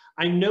parity.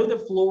 I know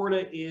that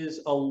Florida is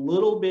a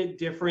little bit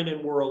different,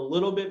 and we're a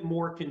little bit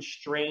more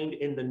constrained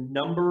in the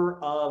number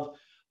of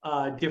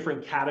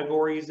different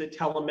categories that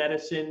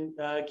telemedicine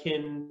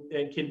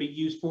can be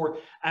used for,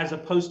 as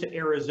opposed to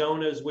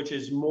Arizona's, which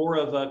is more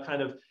of a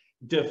kind of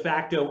de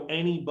facto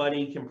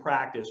anybody can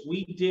practice.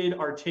 We did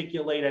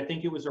articulate, I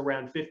think it was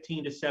around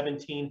 15 to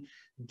 17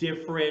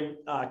 different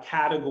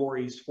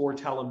categories for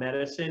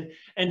telemedicine,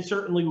 and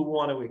certainly we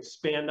want to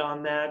expand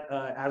on that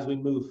as we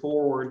move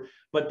forward.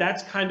 But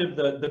that's kind of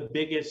the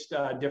biggest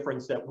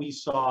difference that we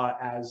saw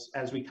as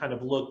we kind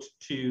of looked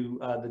to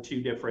the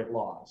two different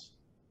laws.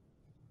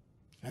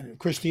 And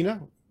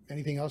Christina,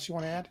 anything else you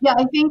want to add? Yeah,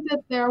 I think that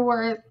there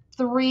were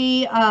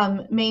three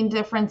main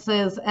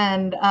differences,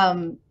 and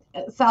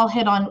Sal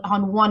hit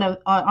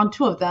on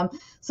two of them.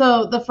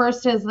 So the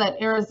first is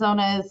that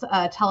Arizona's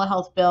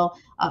telehealth bill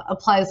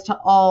applies to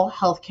all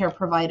healthcare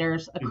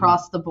providers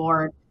across the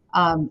board.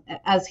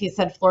 As he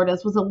said,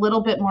 Florida's was a little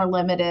bit more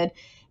limited.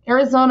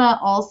 Arizona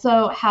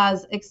also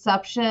has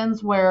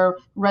exceptions where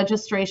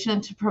registration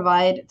to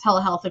provide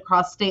telehealth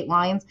across state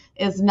lines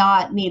is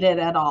not needed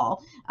at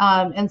all.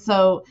 And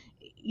so,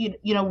 you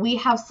know, we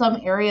have some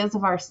areas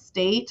of our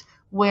state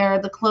where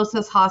the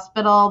closest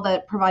hospital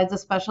that provides a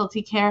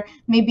specialty care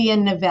may be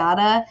in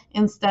Nevada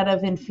instead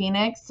of in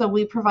Phoenix. So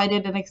we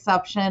provided an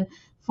exception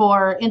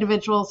for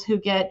individuals who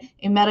get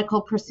a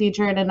medical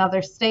procedure in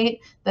another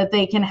state, that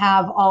they can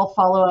have all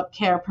follow-up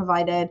care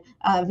provided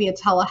via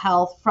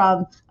telehealth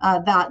from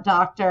that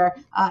doctor,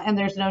 and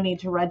there's no need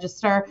to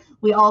register.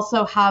 We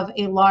also have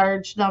a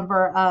large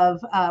number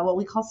of what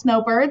we call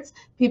snowbirds,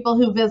 people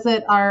who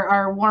visit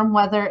our warm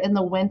weather in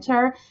the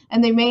winter,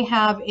 and they may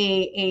have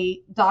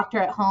a doctor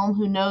at home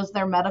who knows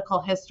their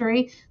medical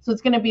history. So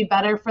it's going to be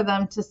better for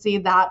them to see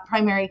that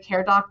primary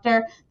care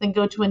doctor than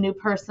go to a new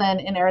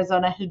person in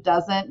Arizona who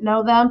doesn't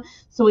know them.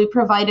 So we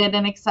provided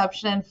an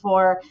exception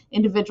for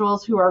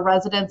individuals who are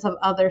residents of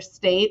other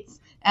states,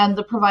 and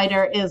the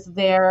provider is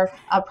their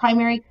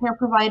primary care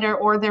provider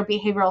or their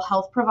behavioral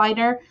health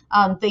provider.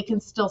 They can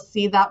still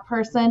see that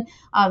person.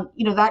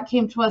 You know, that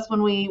came to us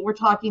when we were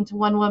talking to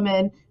one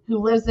woman who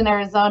lives in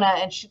Arizona,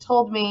 and she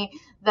told me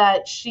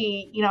that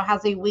she, you know,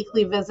 has a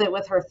weekly visit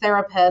with her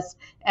therapist,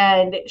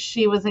 and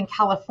she was in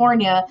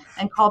California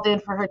and called in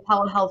for her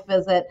telehealth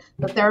visit.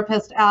 The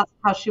therapist asked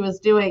how she was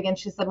doing, and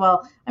she said,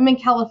 well, I'm in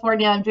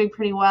California, I'm doing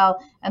pretty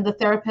well. And the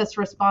therapist's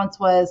response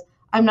was,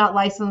 I'm not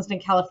licensed in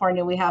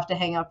California, we have to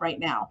hang up right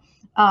now.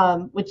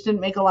 Which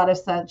didn't make a lot of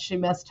sense. She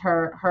missed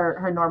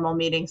her normal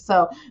meeting.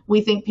 So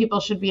we think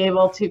people should be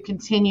able to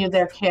continue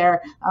their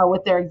care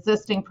with their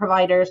existing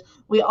providers.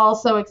 We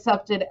also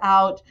accepted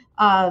out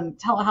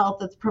telehealth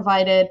that's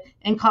provided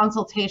in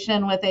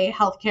consultation with a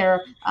healthcare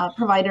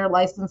provider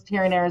licensed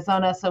here in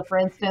Arizona. So for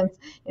instance,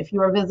 if you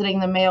were visiting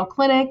the Mayo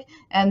Clinic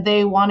and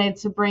they wanted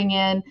to bring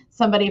in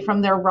somebody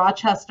from their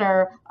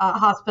Rochester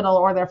hospital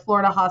or their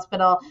Florida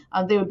hospital,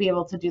 they would be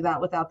able to do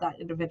that without that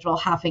individual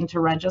having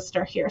to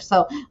register here.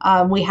 So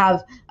we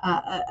have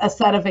a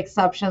set of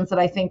exceptions that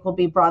I think will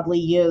be broadly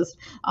used.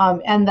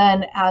 And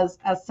then as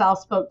Sal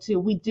spoke to,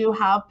 we do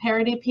have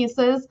parity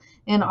pieces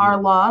in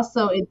our law.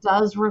 So it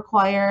does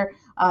require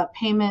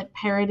payment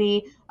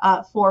parity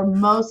for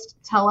most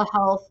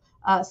telehealth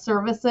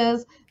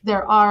services.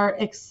 There are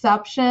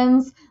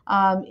exceptions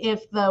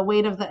if the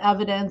weight of the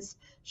evidence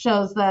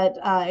shows that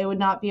it would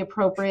not be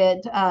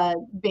appropriate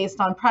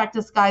based on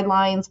practice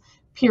guidelines,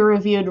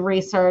 peer-reviewed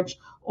research,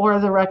 or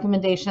the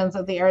recommendations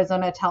of the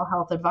Arizona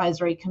Telehealth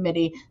Advisory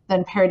Committee,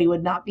 then parity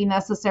would not be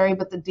necessary,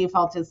 but the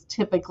default is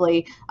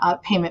typically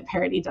payment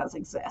parity does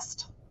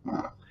exist.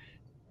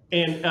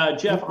 And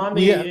Jeff, on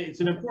the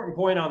it's an important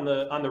point on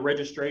the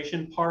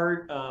registration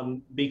part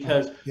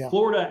because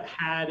Florida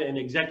had an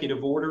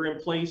executive order in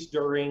place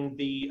during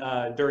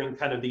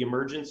kind of the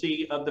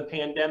emergency of the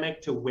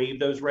pandemic to waive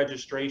those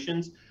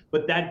registrations,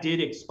 but that did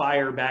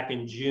expire back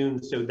in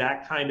June. So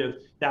that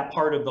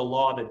part of the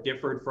law that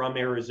differed from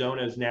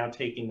Arizona is now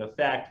taking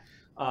effect.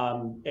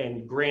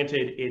 And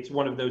granted, it's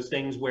one of those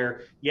things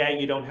where,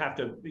 you don't have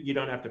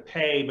to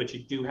pay, but you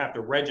do have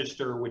to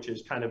register, which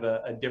is kind of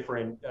a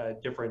different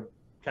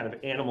kind of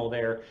animal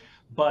there.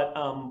 But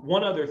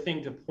one other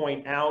thing to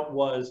point out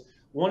was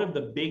one of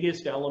the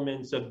biggest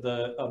elements of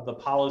the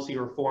policy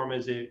reform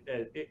is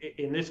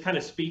and this kind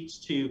of speaks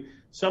to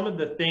some of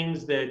the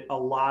things that a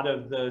lot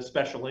of the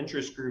special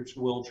interest groups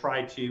will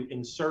try to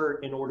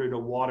insert in order to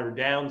water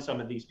down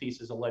some of these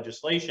pieces of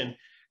legislation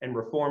and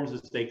reforms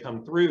as they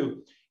come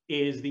through,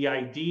 is the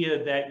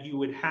idea that you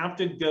would have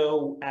to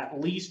go at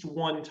least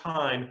one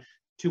time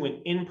to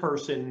an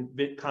in-person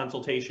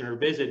consultation or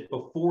visit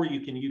before you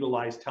can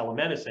utilize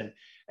telemedicine.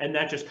 And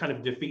that just kind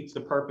of defeats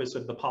the purpose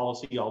of the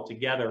policy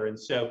altogether. And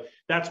so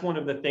that's one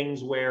of the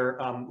things where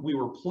we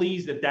were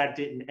pleased that that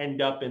didn't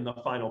end up in the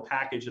final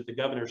package that the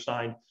governor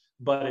signed,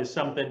 but is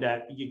something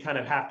that you kind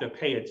of have to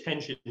pay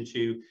attention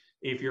to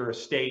if you're a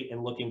state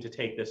and looking to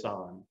take this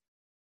on.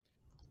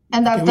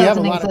 And that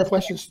doesn't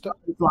exist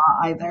in law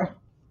either.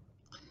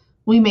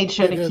 We made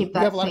sure to keep that.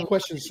 We have a lot of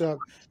questions.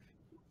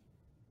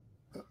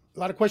 A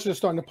lot of questions are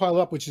starting to pile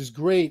up, which is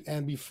great.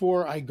 And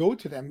before I go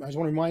to them, I just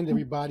want to remind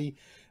everybody,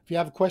 if you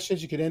have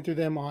questions, you could enter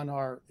them on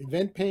our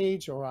event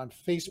page or on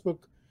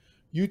Facebook,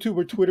 YouTube,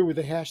 or Twitter with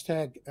the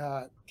hashtag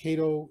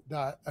Cato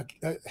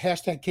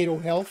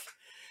Health.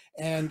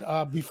 And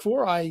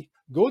before I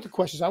go to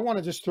questions, I want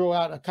to just throw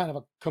out a kind of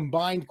a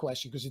combined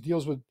question because it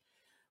deals with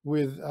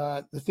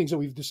the things that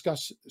we've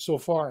discussed so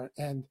far.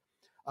 And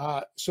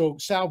so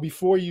Sal,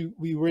 before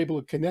we were able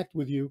to connect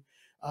with you,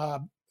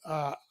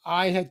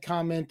 I had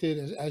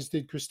commented, as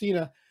did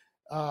Christina,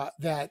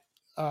 that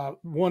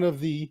one of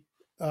the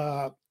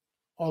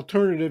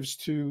alternatives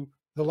to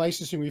the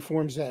licensing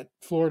reforms that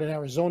Florida and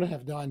Arizona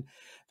have done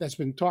that's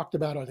been talked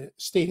about are the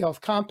state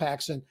health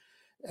compacts. And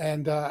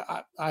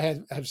I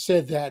have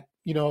said that,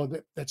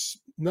 that's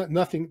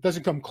nothing,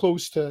 doesn't come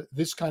close to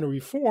this kind of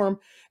reform.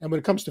 And when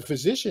it comes to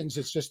physicians,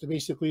 it's just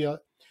basically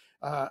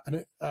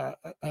an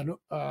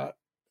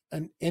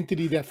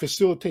entity that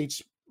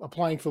facilitates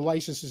applying for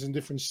licenses in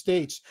different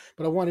states.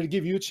 But I wanted to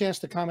give you a chance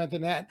to comment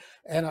on that.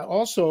 And I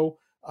also,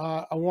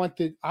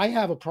 I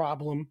have a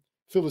problem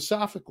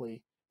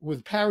philosophically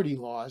with parity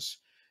laws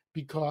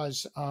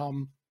because,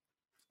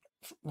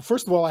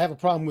 first of all, I have a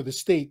problem with the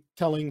state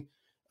telling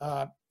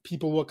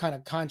people what kind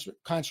of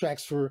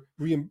contracts for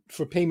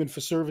payment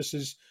for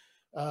services,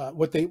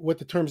 what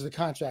the terms of the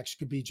contracts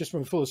could be, just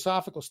from a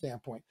philosophical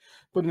standpoint.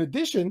 But in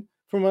addition,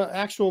 from an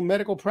actual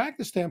medical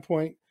practice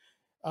standpoint,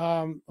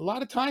 a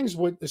lot of times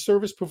what the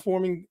service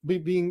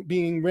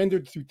being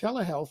rendered through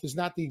telehealth is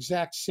not the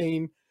exact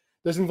same,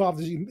 doesn't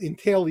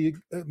entail the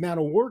amount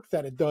of work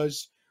that it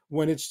does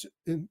when it's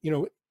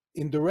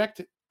in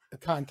direct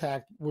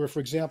contact, where, for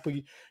example,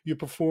 you're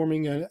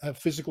performing a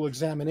physical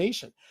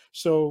examination.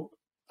 So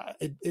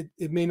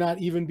it may not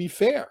even be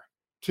fair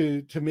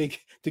to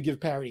give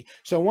parity.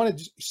 So I wanted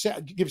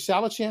to give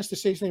Sal a chance to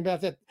say something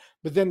about that,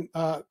 but then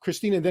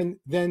Christina,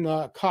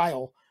 then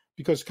Kyle,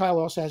 because Kyle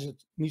also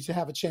needs to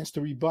have a chance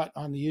to rebut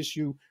on the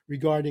issue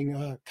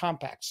regarding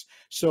compacts.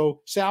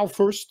 So Sal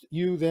first,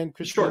 you, then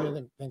Christina,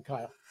 Sure. then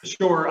Kyle.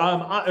 Sure.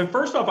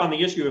 First off, on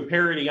the issue of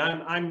parity,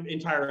 I'm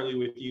entirely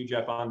with you,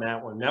 Jeff, on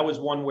that one. That was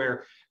one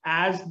where,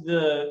 as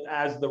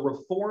the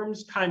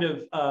reforms kind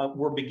of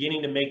were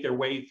beginning to make their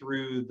way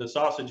through the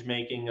sausage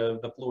making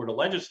of the Florida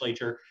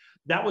legislature,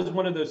 that was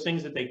one of those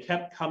things that they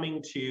kept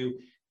coming to.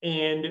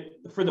 And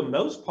for the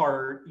most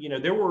part,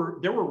 there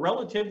were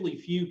relatively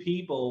few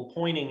people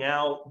pointing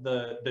out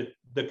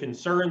the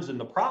concerns and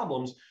the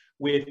problems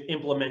with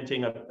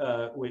implementing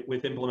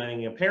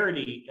a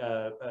parity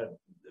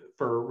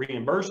for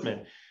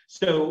reimbursement.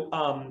 So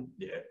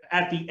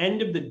at the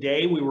end of the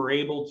day, we were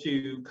able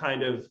to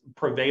kind of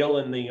prevail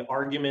in the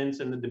arguments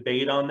and the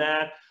debate on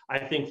that. I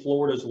think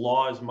Florida's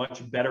law is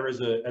much better as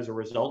a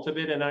result of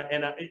it,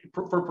 and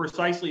for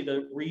precisely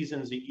the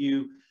reasons that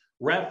you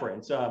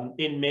reference.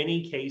 In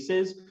many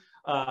cases,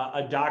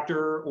 a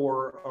doctor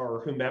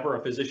or whomever,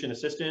 a physician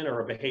assistant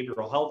or a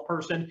behavioral health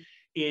person,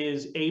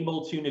 is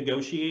able to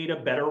negotiate a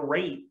better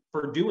rate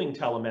for doing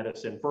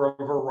telemedicine for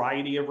a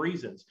variety of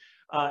reasons.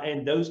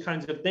 And those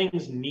kinds of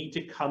things need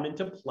to come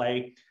into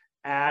play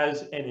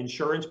as an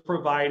insurance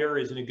provider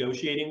is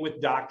negotiating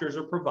with doctors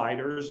or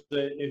providers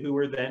who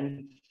are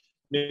then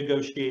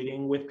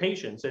negotiating with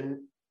patients.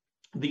 And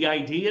the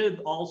idea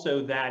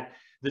also that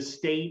the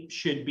state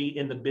should be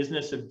in the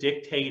business of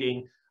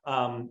dictating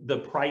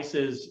the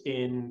prices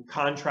in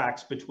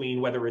contracts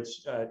between whether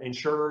it's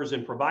insurers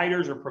and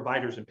providers or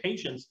providers and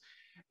patients,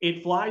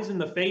 it flies in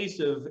the face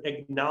of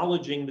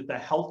acknowledging that the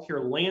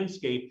healthcare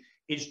landscape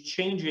is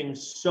changing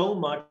so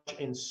much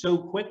and so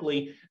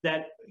quickly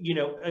that,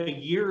 a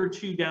year or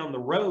two down the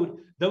road,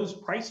 those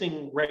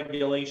pricing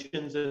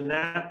regulations and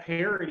that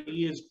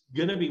parity is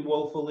going to be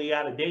woefully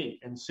out of date.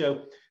 And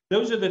so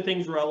those are the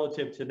things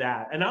relative to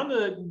that. And on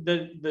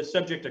the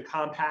subject of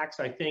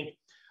compacts, I think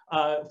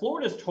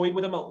Florida's toyed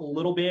with them a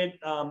little bit.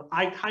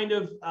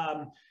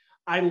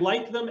 I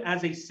like them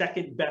as a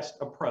second best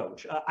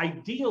approach.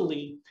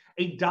 Ideally,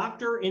 a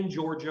doctor in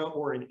Georgia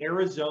or in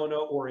Arizona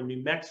or in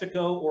New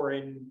Mexico or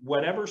in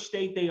whatever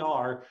state they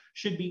are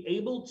should be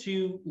able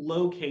to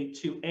locate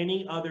to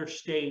any other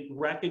state,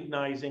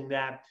 recognizing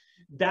that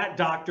that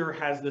doctor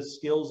has the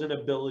skills and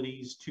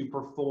abilities to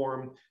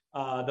perform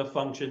the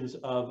functions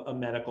of a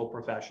medical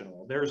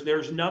professional.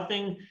 There's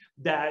nothing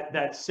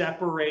that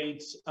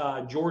separates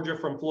Georgia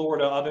from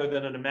Florida other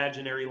than an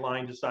imaginary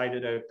line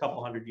decided a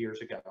couple hundred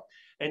years ago.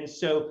 And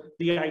so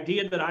the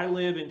idea that I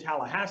live in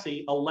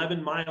Tallahassee,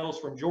 11 miles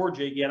from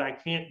Georgia, yet I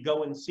can't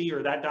go and see,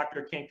 or that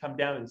doctor can't come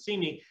down and see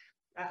me,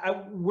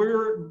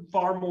 we're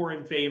far more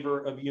in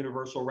favor of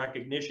universal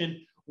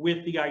recognition,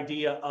 with the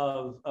idea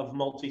of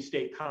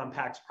multi-state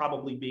compacts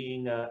probably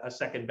being a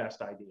second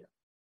best idea.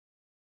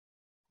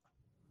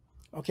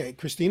 Okay,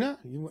 Christina,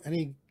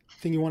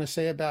 anything you want to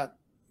say about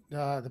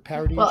the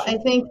parity Well, issue?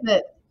 I think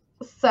that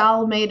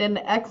Sal made an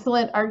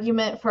excellent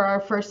argument for our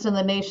first in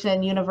the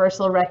nation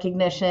universal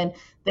recognition.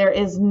 There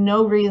is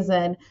no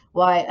reason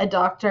why a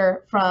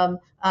doctor from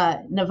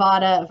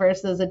Nevada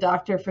versus a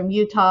doctor from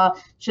Utah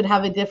should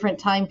have a different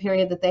time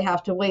period that they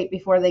have to wait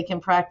before they can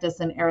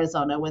practice in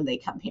Arizona when they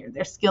come here.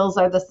 Their skills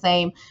are the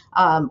same.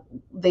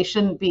 They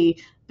shouldn't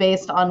be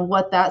based on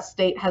what that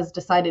state has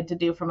decided to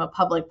do from a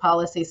public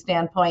policy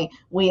standpoint.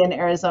 We in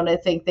Arizona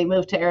think they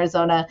moved to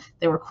Arizona,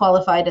 they were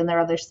qualified in their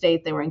other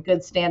state, they were in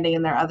good standing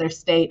in their other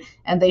state,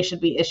 and they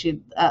should be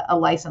issued a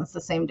license the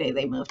same day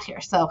they moved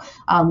here. So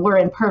we're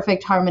in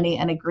perfect harmony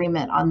and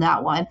agreement on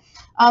that one.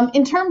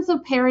 In terms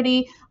of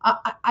parity,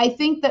 I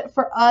think that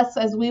for us,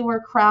 as we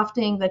were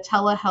crafting the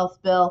telehealth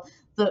bill,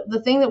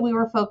 the thing that we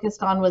were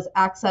focused on was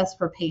access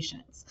for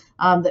patients,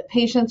 that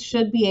patients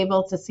should be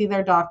able to see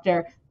their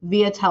doctor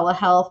via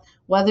telehealth,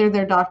 whether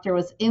their doctor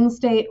was in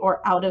state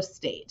or out of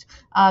state.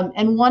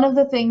 And one of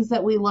the things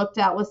that we looked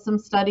at was some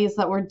studies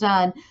that were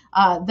done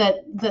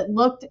that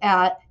looked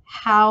at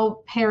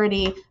how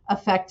parity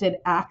affected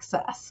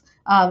access.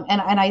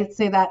 And I'd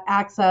say that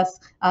access,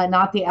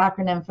 not the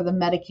acronym for the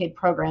Medicaid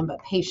program,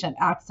 but patient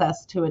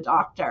access to a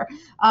doctor.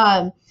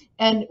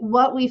 And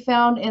what we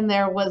found in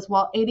there was,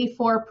 while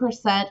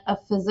 84%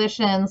 of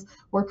physicians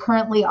were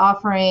currently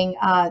offering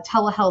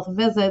telehealth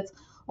visits,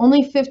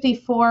 only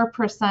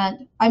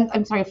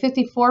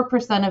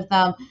 54% of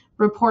them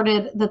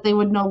reported that they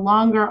would no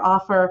longer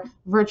offer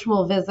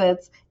virtual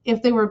visits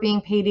if they were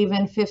being paid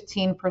even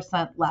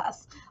 15%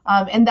 less.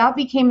 And that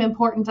became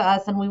important to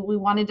us, and we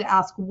wanted to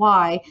ask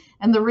why.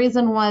 And the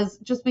reason was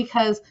just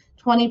because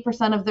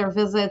 20% of their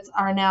visits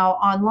are now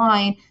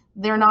online,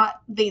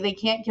 they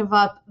can't give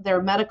up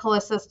their medical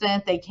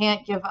assistant, they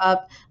can't give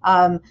up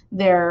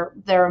their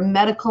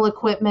medical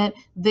equipment,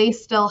 they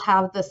still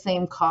have the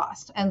same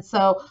cost. And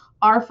so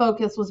our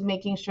focus was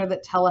making sure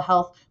that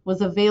telehealth was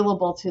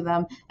available to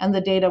them, and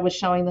the data was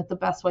showing that the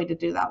best way to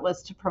do that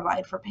was to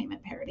provide for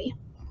payment parity.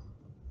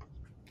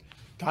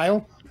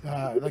 Kyle,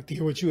 I'd like to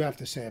hear what you have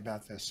to say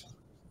about this.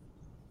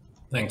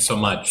 Thanks so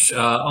much.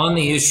 On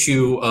the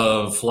issue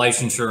of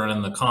licensure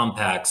and the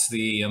compacts,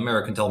 the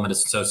American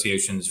Telemedicine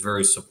Association is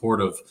very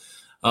supportive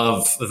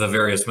of the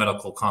various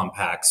medical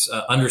compacts,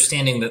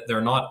 understanding that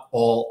they're not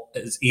all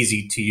as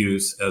easy to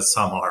use as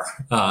some are.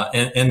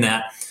 In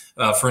that,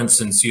 for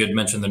instance, you had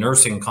mentioned the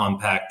nursing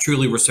compact,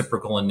 truly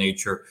reciprocal in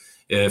nature.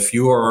 If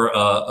you are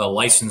a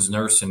licensed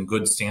nurse in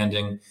good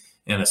standing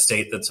in a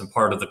state that's a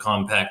part of the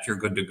compact, you're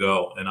good to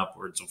go in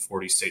upwards of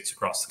 40 states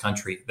across the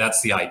country. That's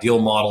the ideal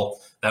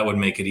model. That would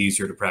make it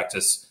easier to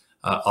practice,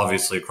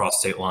 obviously, across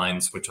state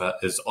lines, which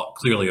is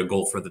clearly a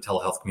goal for the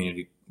telehealth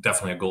community,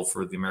 definitely a goal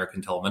for the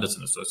American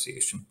Telemedicine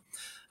Association.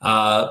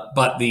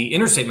 But the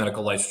interstate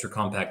medical licensure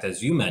compact,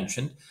 as you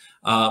mentioned,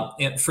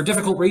 and for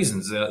difficult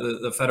reasons,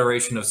 the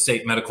Federation of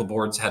State Medical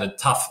Boards had a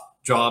tough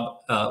job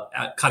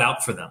cut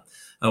out for them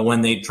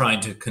when they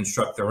tried to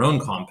construct their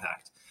own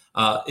compact.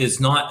 Is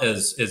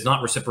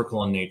not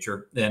reciprocal in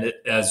nature, and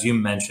it, as you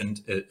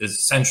mentioned, is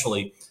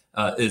essentially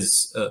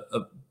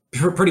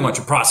pretty much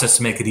a process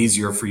to make it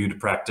easier for you to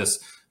practice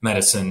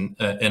medicine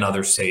in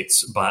other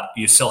states. But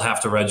you still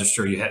have to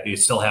register. You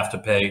still have to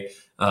pay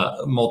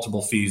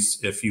multiple fees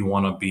if you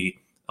want to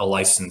be a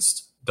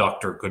licensed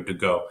doctor, good to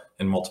go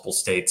in multiple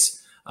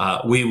states.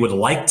 We would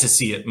like to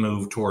see it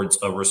move towards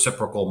a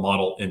reciprocal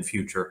model in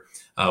future.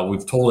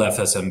 We've told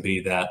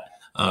FSMB that.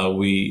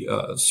 We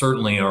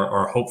certainly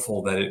are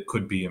hopeful that it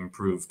could be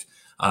improved.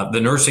 The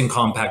nursing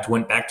compact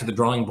went back to the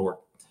drawing board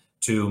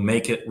to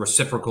make it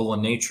reciprocal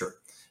in nature,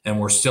 and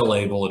we're still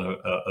able in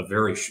a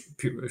very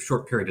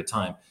short period of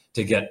time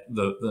to get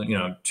the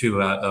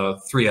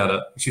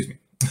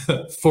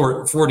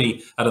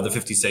 40 out of the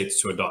 50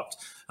 states to adopt.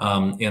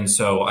 And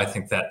so I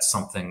think that's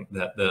something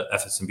that the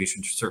FSMB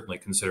should certainly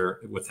consider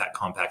with that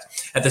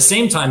compact. At the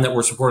same time that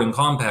we're supporting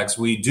compacts,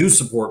 we do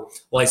support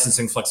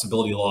licensing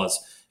flexibility laws.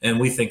 And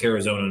we think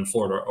Arizona and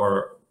Florida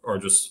are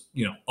just,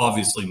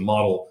 obviously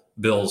model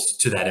bills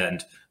to that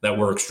end that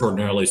we're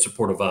extraordinarily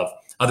supportive of.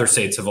 Other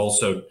states have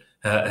also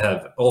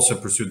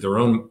pursued their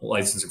own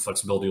licensing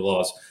flexibility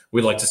laws.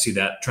 We'd like to see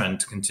that trend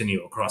to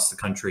continue across the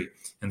country.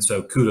 And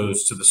so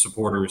kudos to the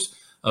supporters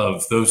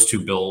of those two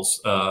bills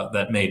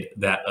that made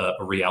that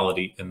a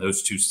reality in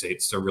those two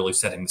states. They're really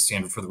setting the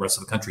standard for the rest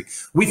of the country.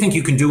 We think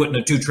you can do it in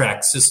a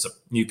two-track system.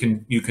 You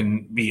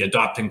can be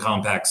adopting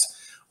compacts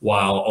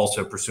while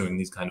also pursuing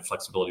these kind of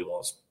flexibility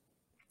laws.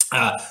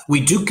 We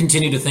do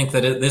continue to think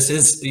that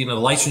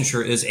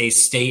licensure is a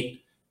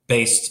state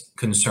based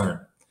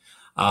concern.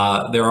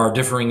 There are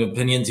differing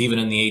opinions, even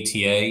in the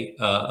ATA,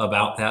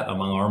 about that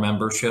among our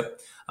membership.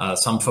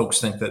 Some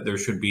folks think that there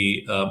should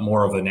be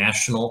more of a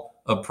national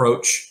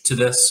approach to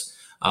this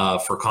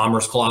for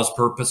Commerce Clause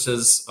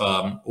purposes,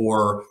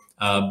 or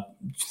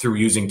through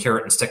using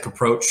carrot and stick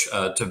approach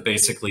to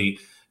basically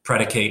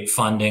predicate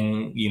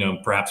funding,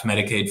 perhaps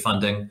Medicaid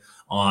funding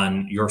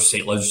on your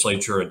state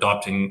legislature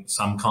adopting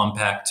some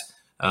compact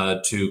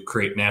to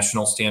create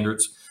national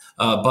standards.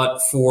 But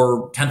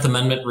for 10th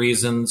Amendment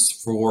reasons,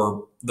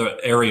 for the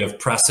area of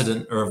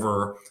precedent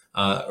over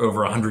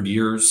 100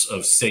 years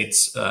of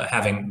states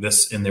having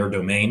this in their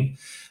domain,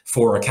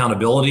 for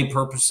accountability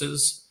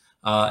purposes,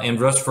 and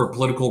just for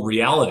political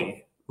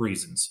reality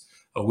reasons,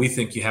 we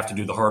think you have to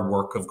do the hard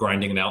work of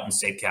grinding it out in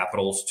state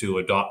capitals to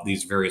adopt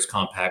these various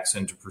compacts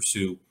and to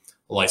pursue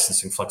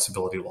licensing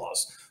flexibility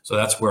laws. So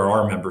that's where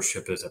our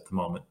membership is at the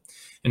moment.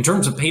 In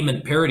terms of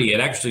payment parity, it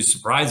actually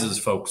surprises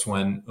folks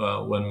when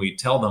we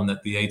tell them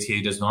that the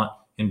ATA does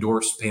not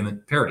endorse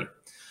payment parity.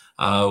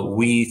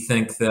 We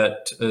think that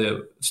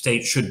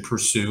states should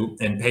pursue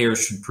and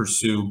payers should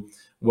pursue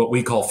what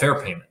we call fair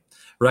payment,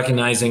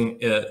 recognizing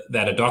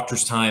that a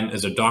doctor's time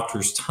is a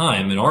doctor's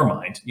time in our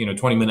mind.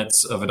 20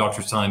 minutes of a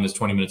doctor's time is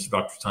 20 minutes of a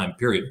doctor's time,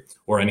 period,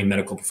 or any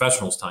medical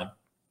professional's time.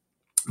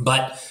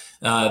 But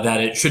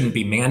that it shouldn't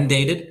be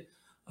mandated,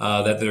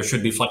 that there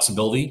should be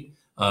flexibility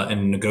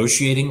in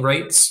negotiating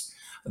rates,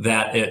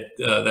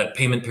 that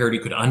payment parity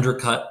could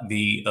undercut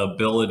the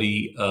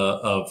ability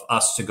of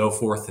us to go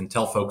forth and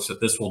tell folks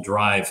that this will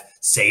drive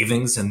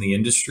savings in the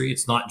industry.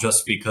 It's not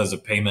just because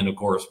of payment, of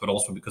course, but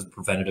also because of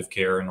preventative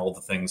care and all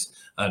the things,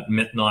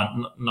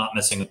 not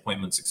missing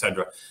appointments, et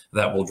cetera,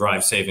 that will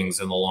drive savings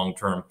in the long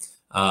term,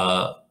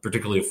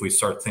 particularly if we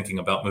start thinking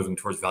about moving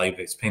towards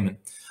value-based payment.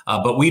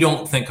 But we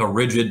don't think a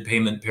rigid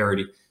payment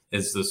parity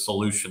is the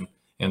solution.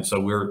 And so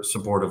we're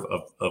supportive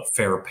of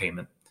fair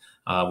payment,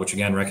 which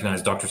again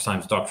recognize doctor's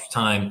time is doctor's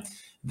time,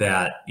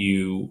 that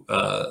you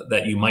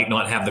might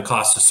not have the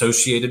costs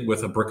associated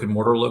with a brick and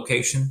mortar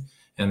location,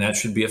 and that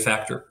should be a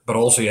factor. But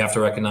also you have to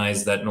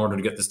recognize that in order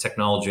to get this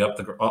technology off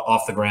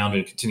the ground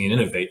and continue to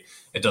innovate,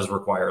 it does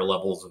require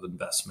levels of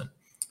investment.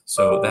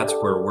 So that's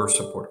where we're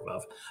supportive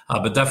of.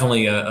 But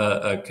definitely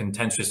a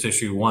contentious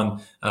issue,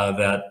 one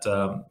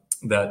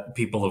that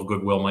people of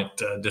goodwill might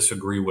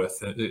disagree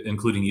with,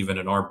 including even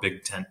in our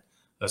Big Tent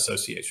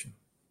association.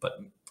 But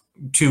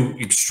two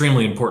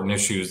extremely important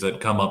issues that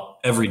come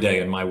up every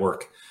day in my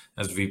work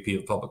as VP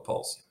of Public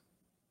Policy.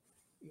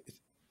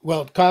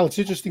 Well, Kyle, it's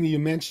interesting that you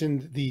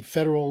mentioned the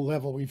federal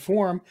level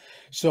reform.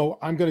 So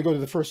I'm going to go to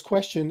the first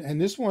question. And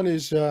this one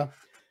is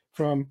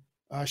from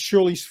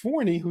Shirley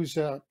Sforney, who's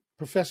a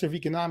professor of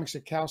economics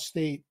at Cal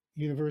State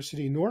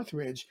University,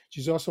 Northridge.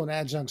 She's also an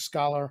adjunct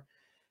scholar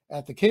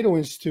at the Cato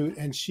Institute.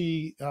 And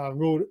she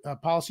wrote a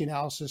policy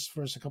analysis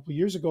for us a couple of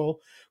years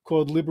ago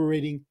called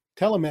Liberating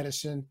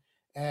Telemedicine.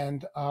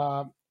 And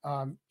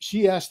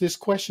she asked this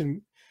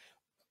question,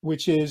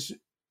 which is,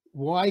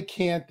 why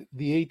can't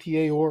the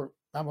ATA, or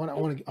I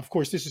want to, of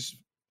course, this is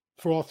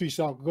for all three,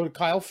 so I'll go to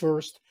Kyle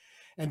first,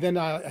 and then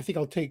I think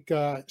I'll take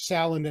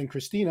Sal and then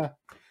Christina.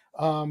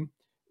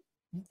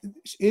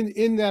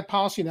 In that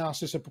policy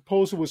analysis, a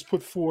proposal was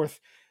put forth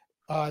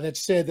that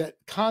said that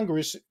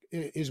Congress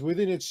is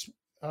within its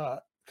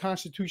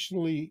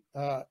constitutionally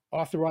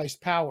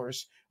authorized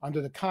powers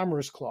under the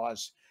Commerce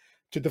Clause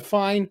to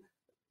define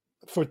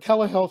for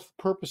telehealth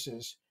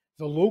purposes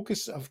the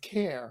locus of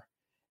care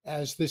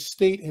as the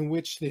state in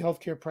which the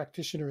healthcare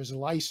practitioner is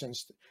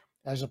licensed,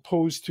 as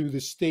opposed to the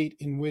state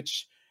in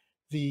which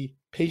the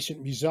patient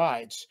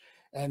resides.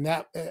 And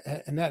that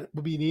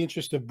would be in the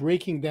interest of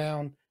breaking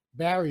down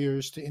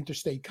barriers to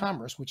interstate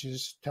commerce, which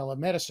is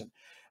telemedicine.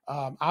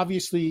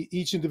 Obviously,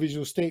 each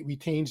individual state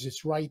retains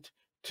its right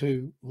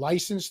to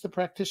license the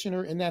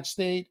practitioner in that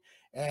state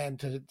and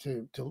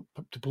to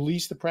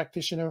police the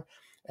practitioner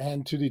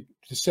and to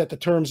set the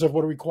terms of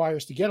what it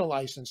requires to get a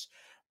license.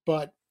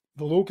 But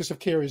the locus of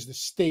care is the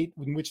state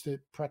in which the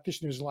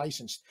practitioner is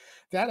licensed.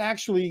 That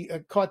actually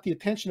caught the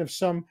attention of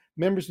some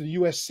members of the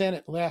U.S.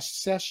 Senate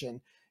last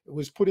session. It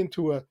was put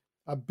into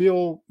a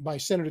bill by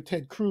Senator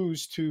Ted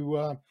Cruz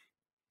to,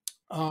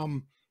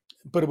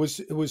 but it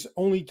was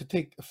only to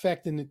take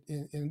effect in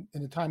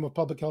the time of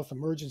public health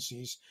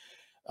emergencies.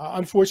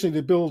 Unfortunately,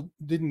 the bill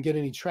didn't get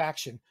any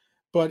traction,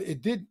 but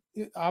it did.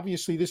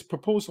 Obviously, this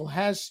proposal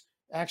has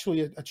actually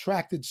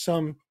attracted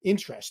some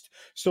interest.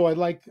 So I'd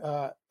like,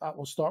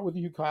 we'll start with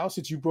you, Kyle,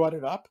 since you brought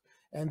it up,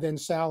 and then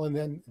Sal,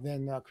 and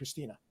then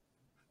Christina.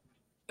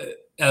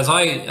 As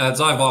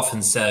I've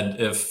often said,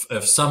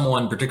 if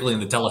someone, particularly in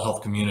the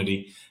telehealth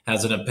community,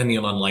 has an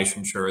opinion on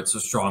licensure, it's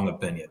a strong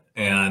opinion.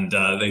 And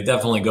they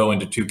definitely go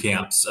into two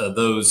camps.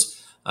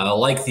 Those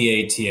like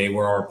the ATA,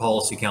 where our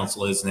policy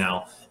council is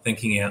now,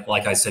 thinking,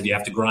 like I said, you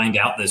have to grind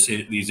out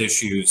these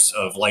issues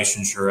of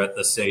licensure at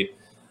the state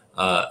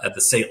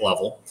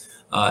level.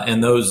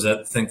 And those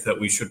that think that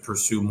we should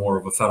pursue more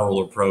of a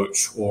federal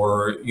approach,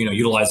 or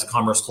utilize the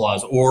Commerce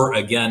Clause, or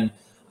again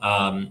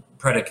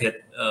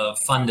predicate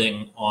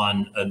funding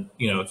on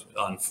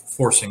on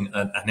forcing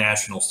a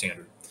national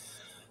standard.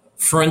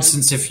 For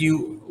instance, if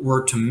you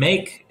were to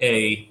make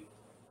a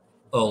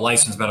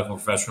licensed medical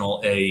professional,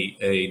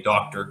 a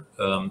doctor,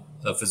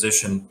 a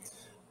physician,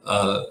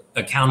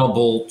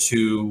 accountable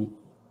to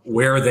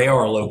where they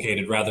are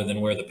located rather than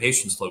where the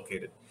patient's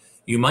located,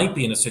 you might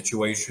be in a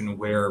situation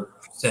where,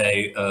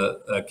 say,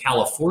 a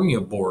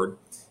California board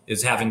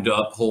is having to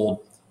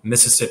uphold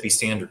Mississippi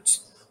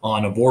standards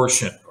on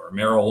abortion or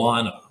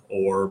marijuana,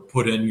 or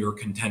put in your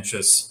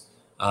contentious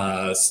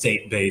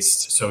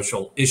state-based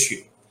social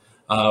issue,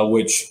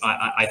 which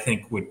I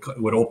think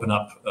would open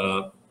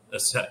up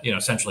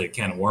essentially a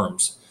can of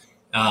worms.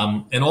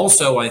 And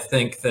also, I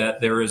think that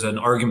there is an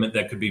argument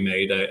that could be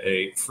made,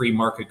 a free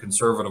market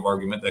conservative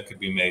argument that could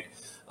be made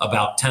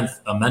about 10th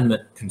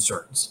Amendment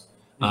concerns,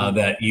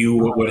 that you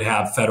would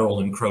have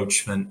federal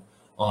encroachment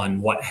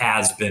on what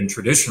has been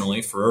traditionally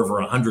for over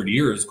 100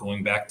 years,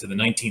 going back to the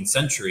 19th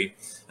century,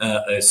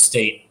 a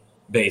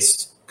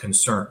state-based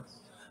concern.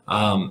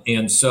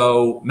 And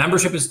so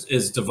membership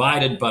is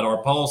divided, but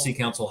our policy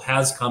council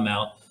has come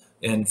out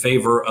in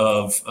favor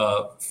of,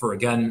 for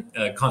again,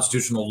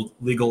 constitutional,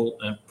 legal,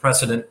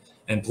 precedent,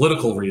 and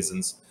political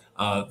reasons,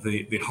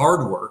 the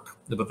hard work,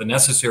 but the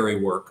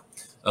necessary work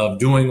of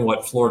doing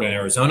what Florida and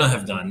Arizona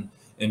have done,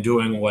 and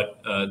doing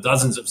what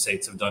dozens of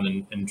states have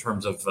done in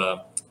terms of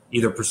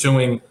either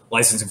pursuing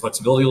licensing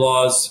flexibility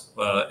laws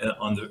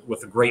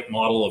with the great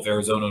model of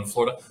Arizona and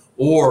Florida,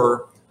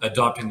 or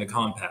adopting the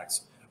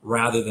compacts,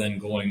 rather than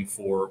going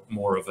for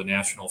more of a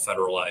national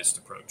federalized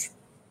approach.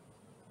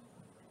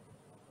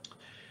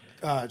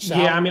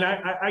 Yeah, I mean,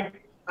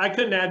 I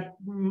couldn't add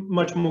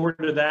much more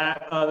to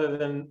that other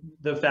than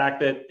the fact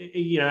that,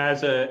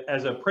 as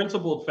a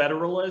principled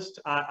federalist,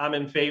 I'm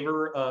in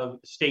favor of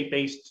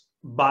state-based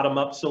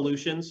bottom-up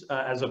solutions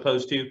as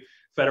opposed to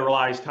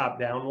federalized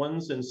top-down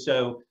ones. And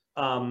so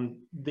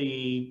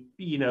the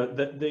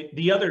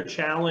other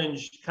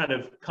challenge kind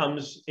of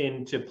comes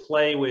into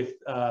play with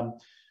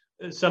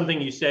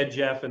something you said,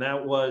 Jeff, and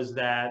that was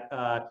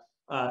that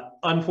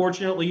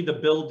unfortunately, the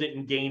bill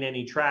didn't gain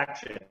any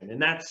traction.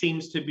 And that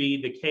seems to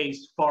be the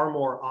case far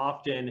more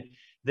often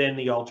than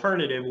the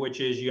alternative,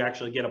 which is you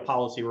actually get a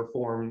policy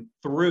reform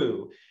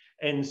through.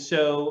 And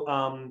so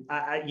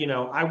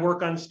I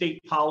work on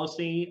state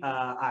policy.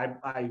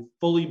 I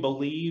fully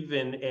believe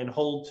and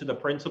hold to the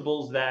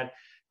principles that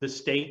the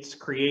states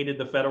created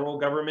the federal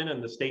government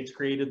and the states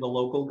created the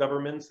local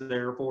governments.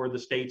 Therefore, the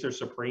states are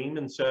supreme.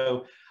 And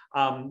so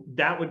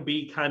that would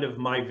be kind of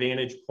my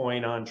vantage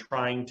point on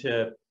trying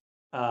to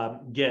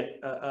get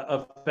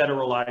a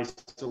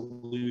federalized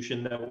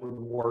solution that would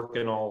work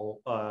in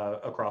all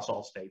across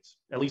all states,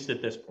 at least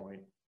at this point.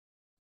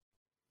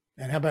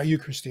 And how about you,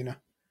 Christina?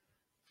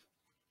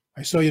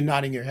 I saw you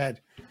nodding your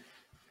head.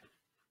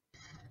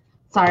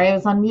 Sorry, I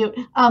was on mute.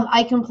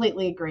 I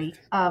completely agree.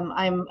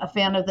 I'm a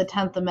fan of the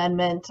 10th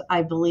Amendment.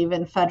 I believe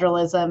in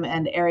federalism,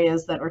 and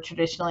areas that were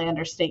traditionally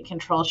under state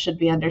control should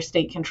be under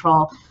state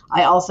control.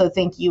 I also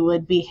think you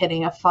would be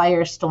hitting a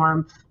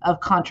firestorm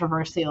of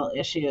controversial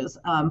issues.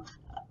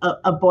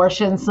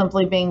 Abortion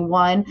simply being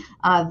one,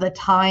 the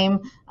time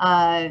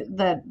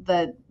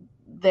that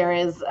there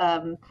is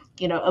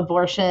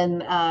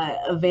abortion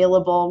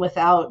available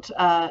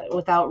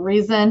without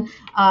reason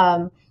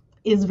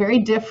is very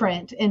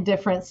different in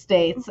different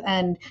states,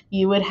 and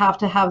you would have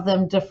to have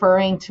them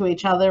deferring to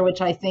each other,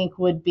 which I think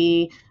would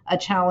be a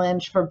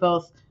challenge for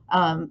both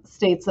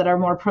states that are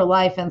more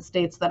pro-life and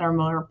states that are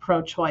more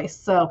pro-choice.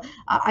 So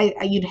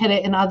you'd hit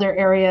it in other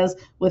areas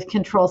with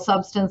controlled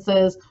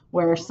substances,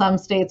 where some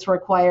states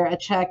require a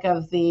check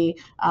of the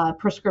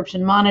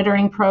prescription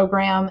monitoring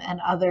program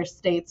and other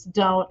states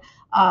don't.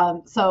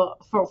 So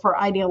for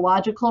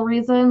ideological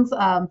reasons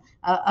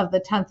of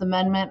the 10th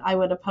Amendment, I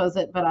would oppose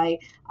it, but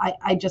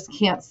I just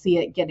can't see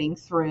it getting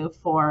through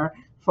for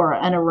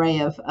an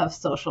array of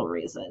social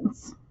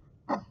reasons.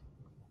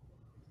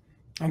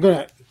 I'm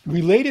going to,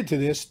 related to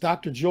this,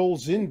 Dr. Joel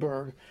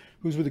Zinberg,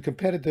 who's with the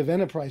Competitive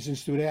Enterprise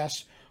Institute,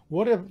 asks,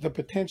 what are the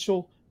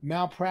potential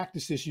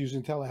malpractice issues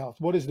in telehealth?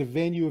 What is the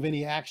venue of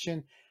any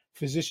action?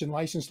 Physician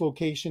license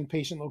location,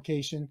 patient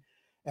location,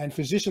 and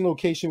physician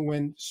location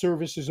when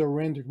services are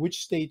rendered.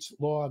 Which states'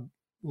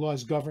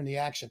 laws govern the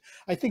action?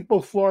 I think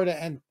both Florida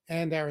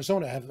and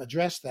Arizona have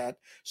addressed that.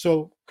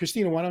 So,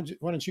 Christina, why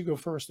don't you go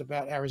first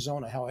about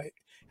Arizona,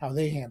 how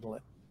they handle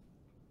it?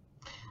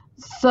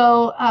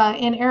 So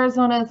in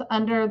Arizona, it's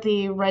under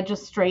the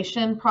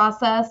registration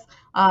process.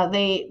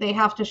 They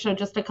have to show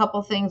just a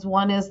couple things.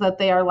 One is that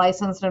they are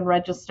licensed and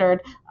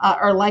registered,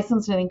 or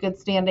licensed and in good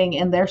standing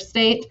in their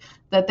state,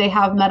 that they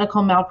have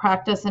medical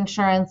malpractice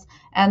insurance,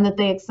 and that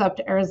they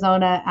accept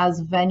Arizona as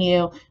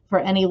venue for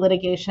any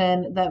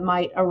litigation that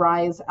might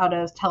arise out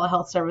of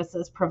telehealth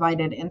services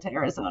provided into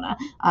Arizona.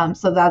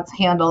 So that's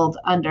handled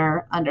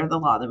under the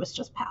law that was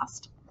just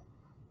passed.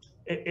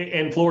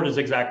 And Florida is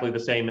exactly the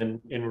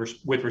same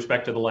with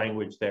respect to the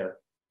language there.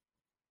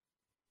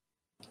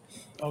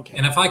 Okay.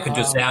 And if I could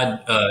just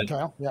add,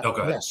 Kyle? Yeah. go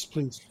ahead. Yes,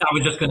 please. I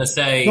was just going to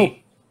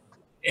say,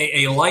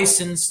 a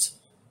licensed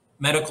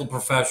medical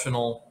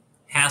professional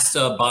has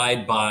to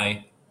abide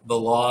by the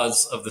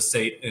laws of the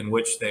state in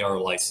which they are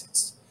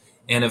licensed.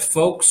 And if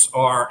folks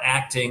are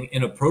acting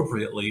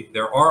inappropriately,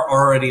 there are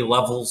already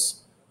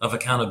levels of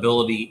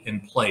accountability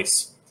in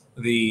place.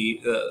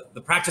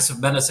 The practice of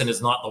medicine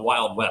is not the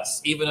Wild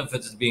West, even if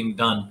it's being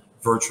done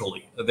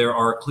virtually. There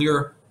are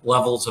clear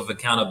levels of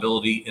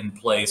accountability in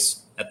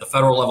place at the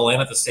federal level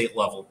and at the state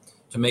level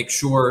to make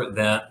sure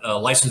that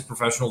licensed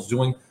professionals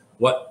doing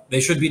what they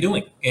should be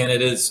doing. And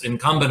it is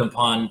incumbent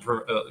upon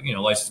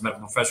licensed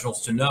medical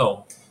professionals to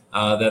know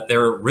that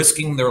they're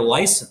risking their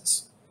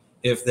license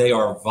if they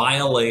are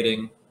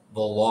violating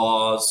the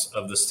laws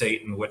of the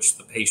state in which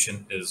the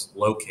patient is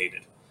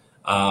located,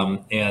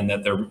 and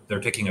that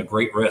they're taking a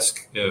great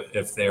risk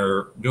if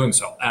they're doing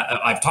so.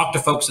 I've talked to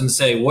folks and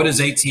say, what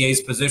is ATA's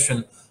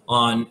position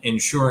on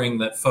ensuring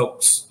that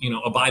folks,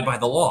 abide by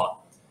the law?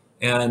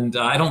 And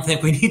I don't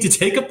think we need to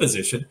take a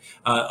position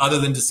other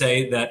than to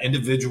say that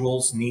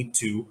individuals need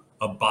to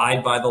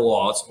abide by the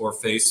laws or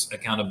face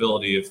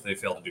accountability if they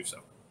fail to do so.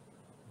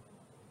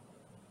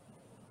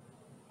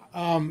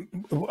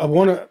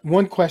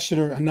 One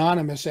questioner,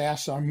 anonymous,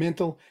 asks, are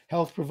mental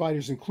health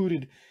providers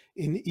included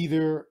in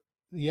either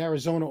the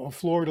Arizona or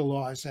Florida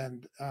laws?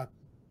 And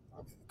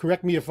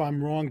correct me if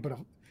I'm wrong, but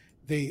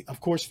of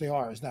course they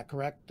are. Is that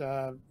correct?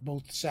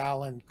 Both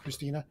Sal and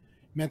Christina?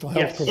 Mental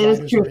health providers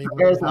it is true are able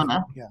for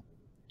Arizona.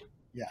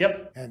 Yeah.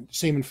 Yep. And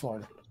same in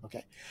Florida.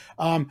 Okay.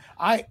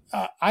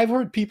 I've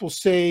heard people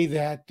say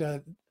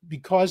that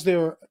because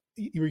they're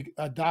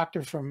a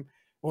doctor from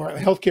or a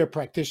healthcare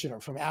practitioner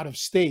from out of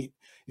state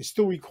is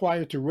still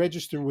required to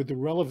register with the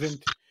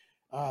relevant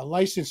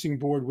licensing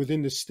board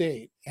within the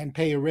state and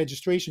pay a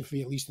registration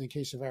fee, at least in the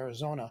case of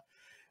Arizona,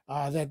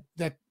 that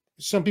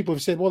some people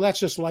have said, well, that's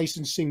just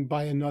licensing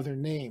by another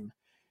name.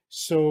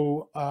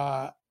 So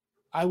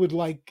I would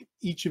like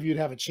each of you to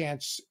have a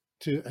chance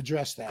to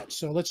address that.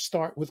 So let's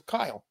start with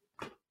Kyle.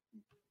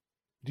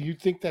 Do you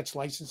think that's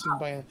licensing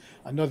by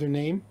another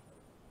name?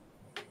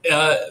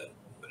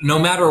 No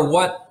matter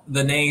what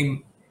the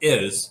name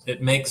is,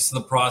 it makes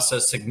the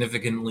process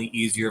significantly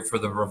easier for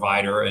the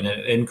provider and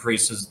it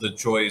increases the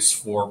choice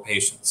for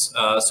patients.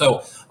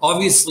 So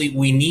obviously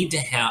we need to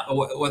have,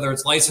 whether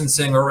it's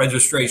licensing or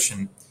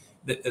registration,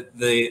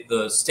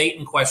 the state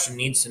in question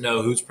needs to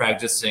know who's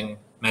practicing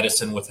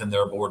medicine within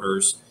their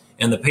borders.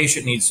 And the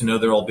patient needs to know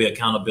there will be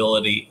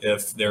accountability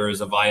if there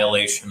is a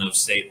violation of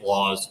state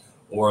laws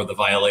or the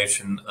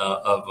violation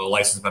of a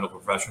licensed medical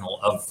professional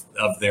of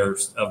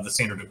the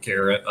standard of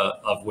care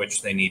of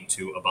which they need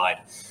to abide.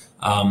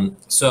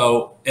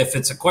 So if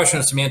it's a question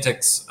of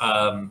semantics,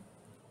 I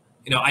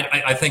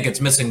think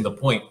it's missing the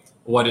point.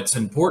 What it's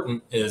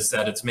important is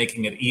that it's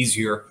making it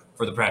easier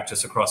for the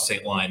practice across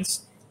state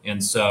lines.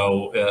 And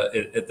so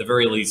at the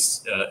very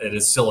least, it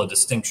is still a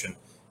distinction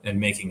in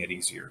making it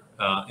easier.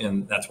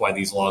 And that's why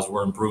these laws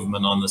were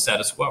improvement on the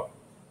status quo.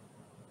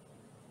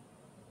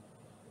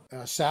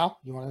 Sal,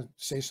 you want to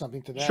say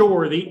something to that?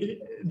 Sure.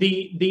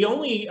 The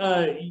only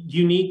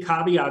unique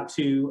caveat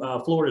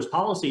to Florida's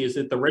policy is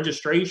that the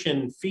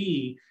registration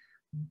fee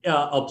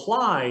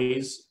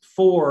applies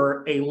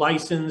for a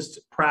licensed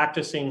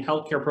practicing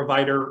healthcare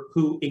provider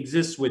who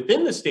exists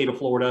within the state of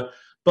Florida.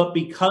 But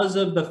because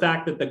of the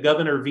fact that the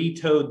governor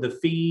vetoed the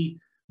fee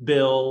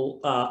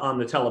bill on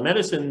the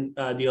telemedicine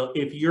deal,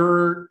 if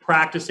you're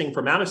practicing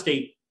from out of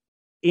state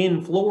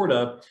in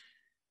Florida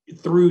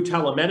through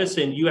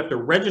telemedicine, you have to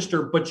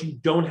register, but you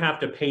don't have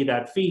to pay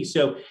that fee.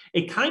 So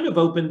it kind of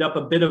opened up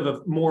a bit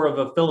of more of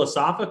a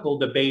philosophical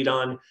debate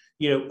on,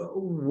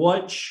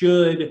 what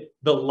should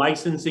the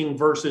licensing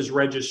versus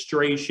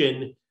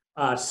registration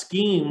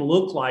scheme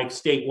look like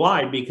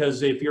statewide?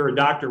 Because if you're a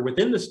doctor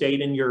within the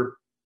state and you're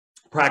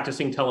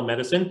practicing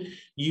telemedicine,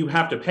 you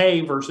have to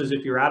pay, versus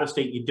if you're out of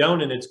state, you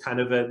don't. And it's kind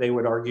of they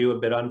would argue, a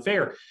bit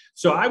unfair.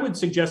 So I would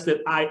suggest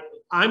that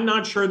I'm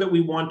not sure that we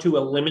want to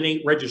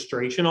eliminate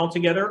registration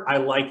altogether. I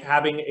like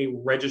having a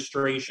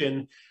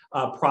registration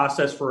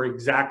process for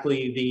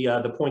exactly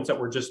the points that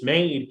were just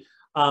made.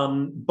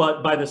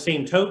 But by the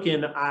same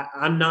token,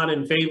 I'm not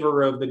in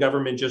favor of the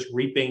government just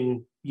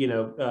reaping,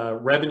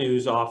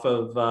 revenues off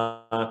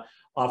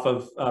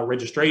of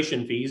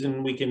registration fees.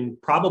 And we can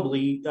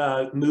probably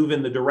move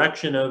in the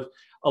direction of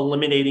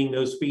eliminating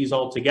those fees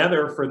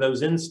altogether for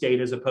those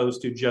in-state as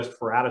opposed to just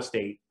for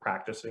out-of-state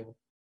practicing.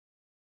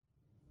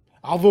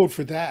 I'll vote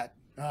for that.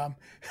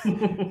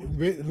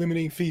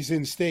 Limiting fees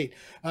in state.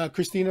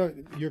 Christina,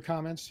 your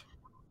comments?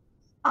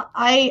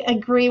 I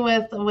agree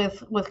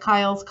with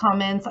Kyle's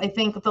comments. I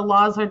think the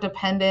laws are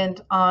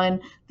dependent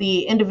on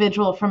the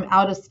individual from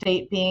out of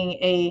state being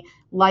a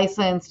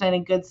licensed and a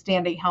good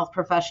standing health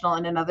professional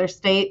in another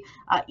state.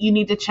 You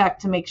need to check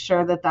to make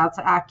sure that that's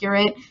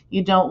accurate.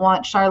 You don't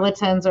want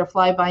charlatans or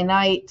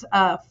fly-by-night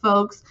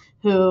folks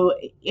who,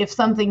 if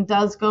something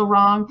does go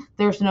wrong,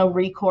 there's no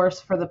recourse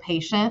for the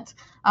patient.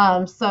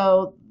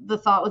 So the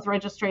thought with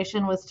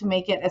registration was to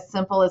make it as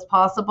simple as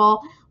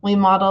possible. We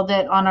modeled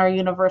it on our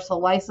universal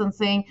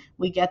licensing.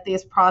 We get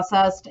these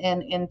processed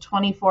in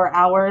 24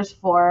 hours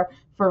for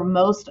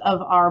most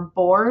of our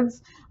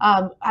boards.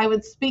 I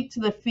would speak to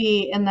the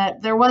fee in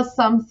that there was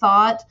some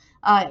thought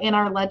in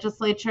our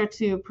legislature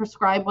to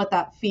prescribe what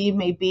that fee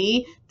may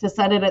be, to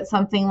set it at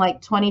something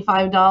like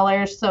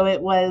 $25, so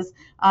it was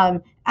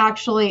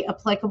actually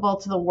applicable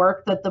to the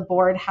work that the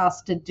board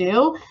has to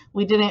do.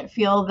 We didn't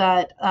feel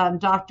that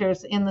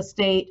doctors in the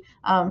state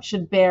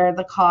should bear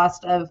the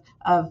cost of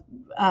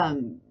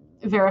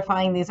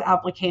verifying these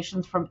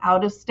applications from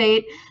out of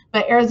state,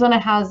 but Arizona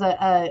has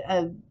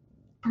a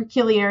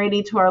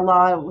peculiarity to our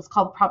law. It was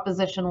called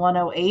Proposition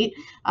 108,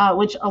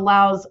 which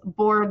allows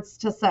boards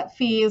to set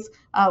fees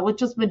with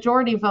just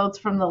majority votes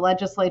from the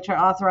legislature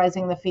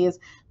authorizing the fees.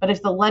 But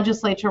if the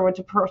legislature were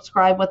to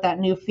prescribe what that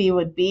new fee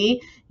would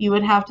be, you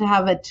would have to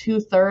have a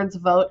 2/3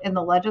 vote in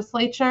the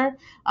legislature.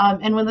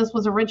 And when this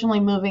was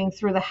originally moving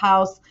through the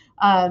House,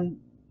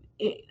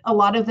 a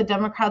lot of the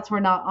Democrats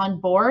were not on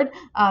board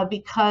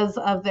because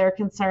of their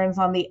concerns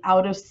on the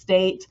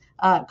out-of-state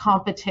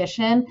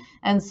competition.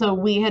 And so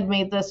we had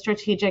made the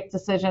strategic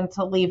decision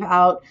to leave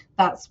out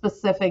that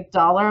specific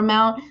dollar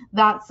amount.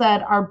 That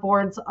said, our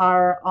boards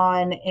are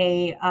on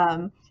a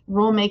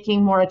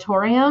rulemaking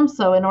moratorium.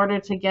 So in order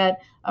to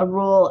get a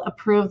rule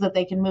approved that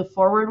they can move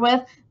forward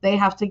with, they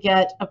have to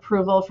get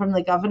approval from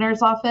the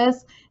governor's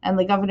office, and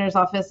the governor's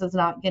office is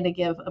not going to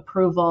give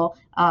approval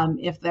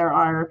if there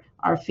are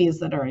fees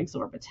that are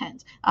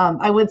exorbitant.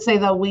 I would say,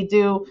 though, we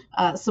do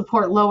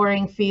support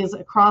lowering fees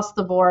across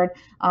the board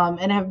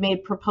and have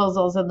made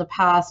proposals in the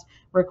past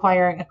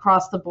requiring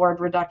across the board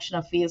reduction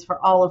of fees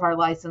for all of our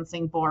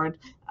licensing board,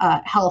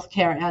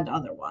 healthcare and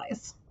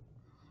otherwise.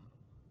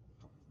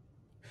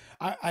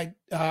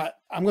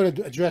 I'm going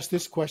to address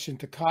this question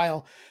to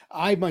Kyle.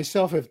 I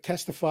myself have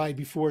testified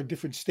before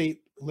different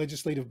state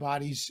legislative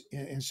bodies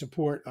in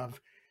support of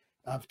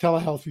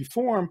telehealth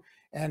reform,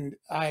 and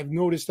I've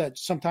noticed that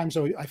sometimes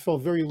I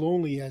felt very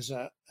lonely as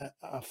a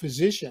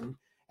physician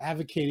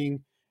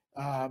advocating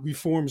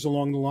reforms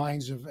along the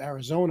lines of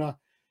Arizona,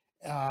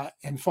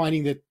 and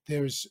finding that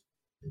there's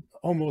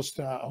almost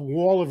a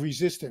wall of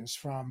resistance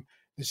from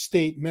the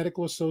state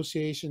medical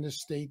association, the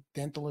state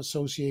dental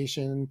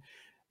association,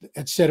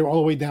 et cetera, all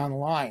the way down the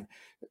line.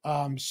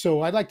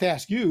 So I'd like to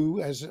ask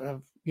you, as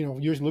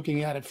you're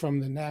looking at it from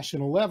the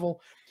national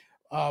level,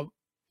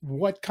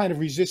 what kind of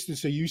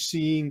resistance are you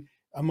seeing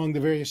among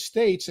the various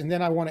states? And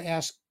then I want to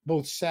ask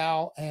both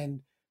Sal and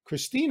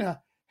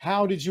Christina,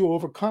 how did you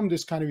overcome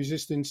this kind of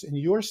resistance in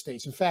your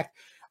states? In fact,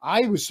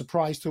 I was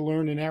surprised to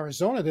learn in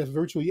Arizona that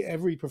virtually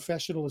every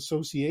professional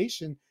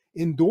association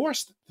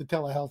endorsed the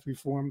telehealth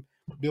reform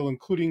bill,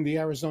 including the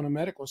Arizona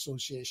Medical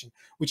Association,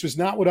 which was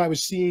not what I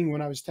was seeing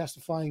when I was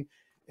testifying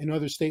in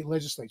other state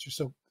legislatures.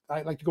 So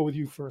I'd like to go with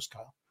you first,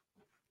 Kyle.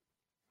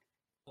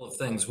 Couple of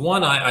things.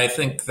 One, I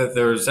think that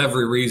there's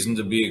every reason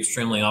to be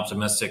extremely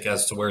optimistic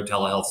as to where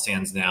telehealth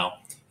stands now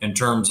in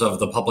terms of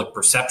the public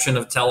perception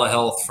of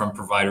telehealth from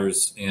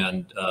providers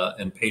and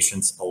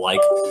patients alike.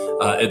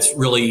 It's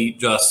really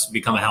just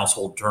become a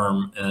household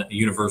term,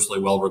 universally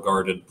well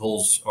regarded.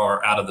 Polls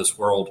are out of this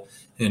world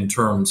in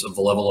terms of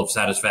the level of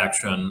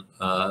satisfaction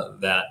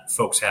that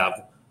folks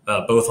have,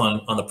 both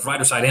on the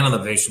provider side and on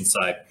the patient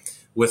side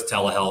with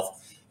telehealth.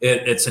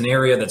 It's an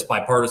area that's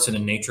bipartisan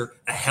in nature,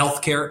 a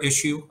healthcare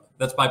issue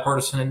that's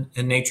bipartisan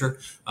in nature.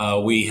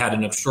 We had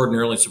an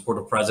extraordinarily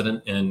supportive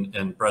president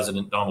in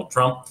President Donald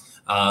Trump,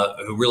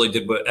 who really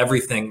did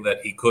everything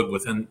that he could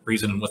within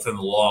reason and within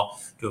the law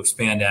to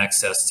expand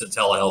access to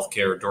telehealth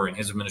care during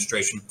his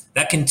administration.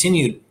 That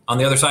continued on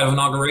the other side of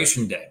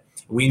Inauguration Day.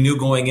 We knew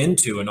going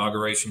into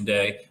Inauguration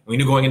Day, we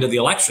knew going into the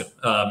election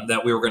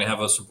that we were going to have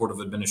a supportive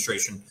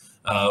administration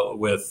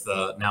with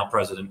now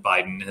President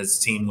Biden. His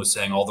team was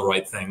saying all the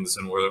right things,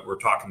 and we're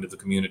talking to the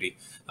community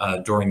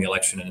during the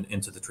election and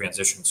into the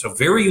transition. So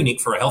very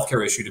unique for a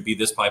healthcare issue to be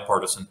this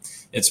bipartisan.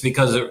 It's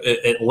because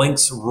it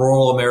links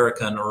rural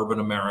America and urban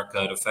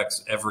America. It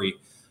affects every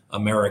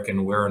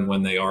American where and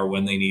when they are,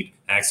 when they need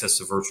access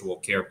to virtual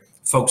care.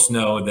 Folks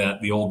know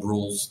that the old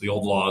rules, the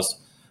old laws,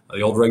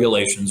 the old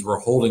regulations were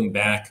holding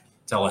back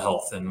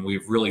telehealth, and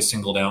we've really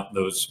singled out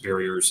those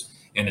barriers.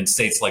 And in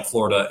states like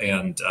Florida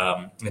and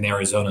in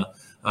Arizona,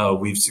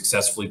 we've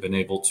successfully been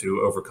able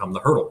to overcome the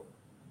hurdle.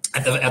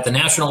 At the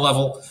national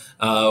level,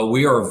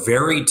 we are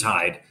very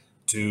tied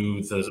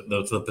to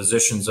the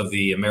positions of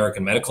the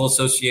American Medical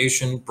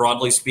Association,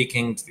 broadly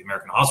speaking, to the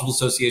American Hospital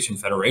Association,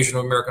 Federation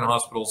of American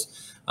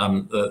Hospitals,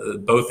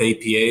 both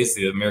APAs,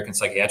 the American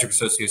Psychiatric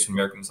Association,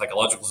 American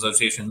Psychological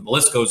Association. The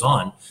list goes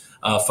on.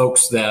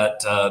 Folks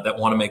that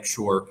want to make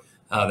sure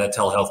that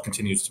telehealth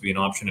continues to be an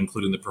option,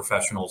 including the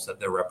professionals that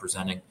they're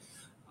representing.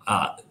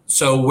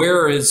 So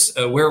where's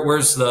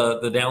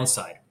the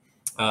downside?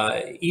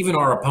 Even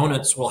our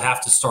opponents will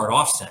have to start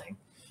off saying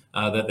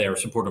that they are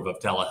supportive of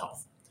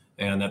telehealth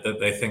and that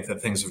they think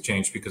that things have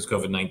changed because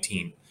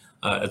COVID-19.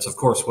 It's of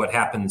course what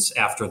happens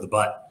after the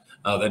but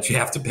that you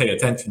have to pay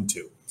attention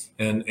to,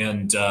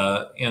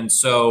 and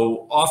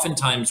so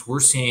oftentimes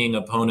we're seeing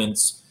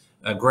opponents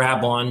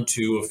grab on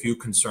to a few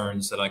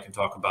concerns that I can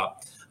talk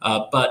about.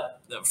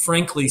 But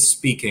frankly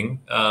speaking,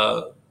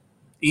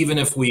 even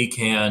if we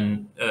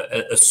can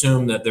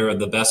assume that there are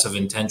the best of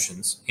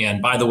intentions,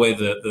 and by the way,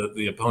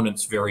 the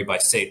opponents vary by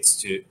states,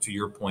 to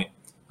your point,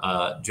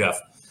 Jeff,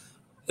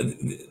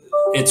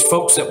 it's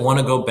folks that want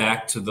to go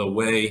back to the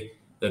way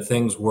that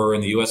things were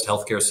in the U.S.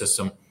 healthcare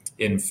system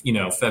in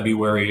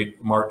February,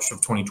 March of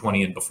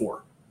 2020 and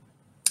before.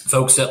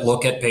 Folks that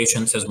look at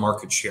patients as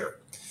market share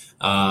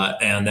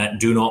and that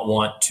do not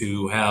want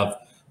to have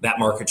that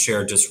market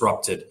share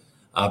disrupted,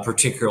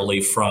 particularly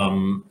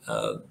from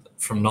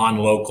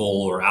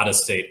non-local or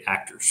out-of-state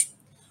actors.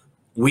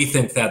 We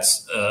think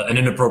that's an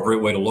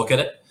inappropriate way to look at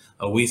it.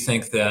 We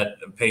think that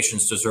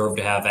patients deserve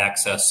to have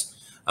access.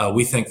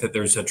 We think that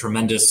there's a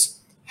tremendous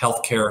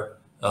healthcare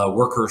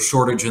worker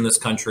shortage in this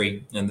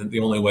country, and that the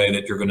only way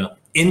that you're going to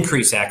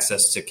increase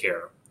access to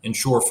care,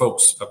 ensure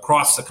folks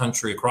across the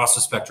country, across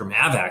the spectrum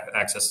have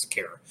access to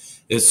care,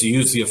 is to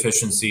use the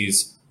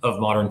efficiencies of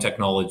modern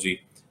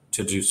technology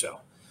to do so.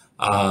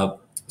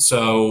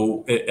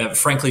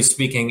 Frankly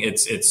speaking,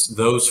 it's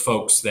those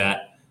folks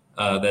that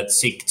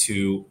seek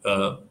to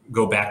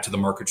go back to the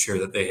market share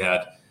that they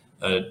had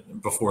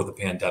before the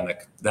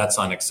pandemic. That's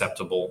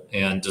unacceptable.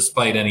 And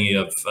despite any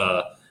of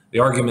the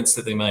arguments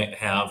that they might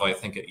have, I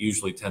think it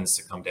usually tends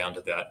to come down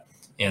to that.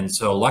 And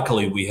so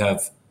luckily we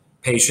have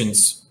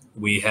patients,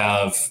 we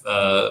have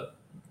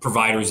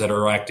providers that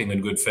are acting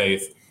in good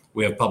faith,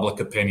 we have public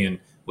opinion,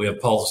 we have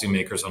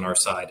policymakers on our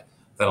side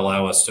that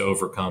allow us to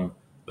overcome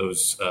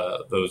those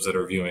that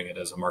are viewing it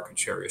as a market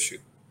share issue.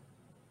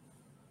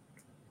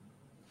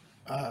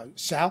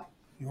 Sal,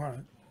 you want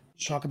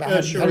to talk about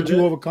how did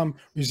you overcome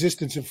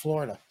resistance in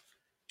Florida?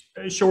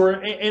 Sure,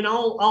 and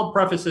I'll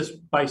preface this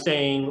by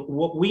saying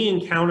what we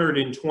encountered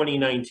in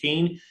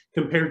 2019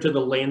 compared to the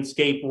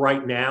landscape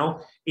right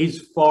now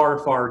is far,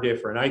 far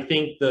different. I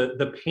think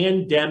the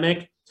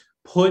pandemic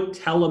put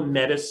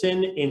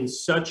telemedicine in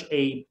such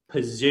a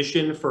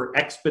position for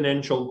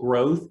exponential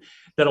growth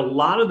that a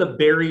lot of the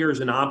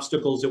barriers and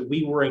obstacles that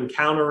we were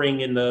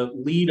encountering in the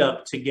lead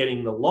up to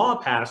getting the law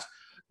passed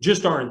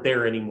just aren't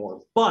there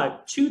anymore.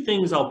 But two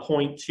things I'll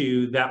point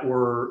to that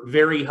were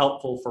very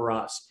helpful for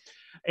us.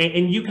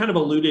 And you kind of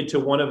alluded to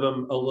one of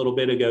them a little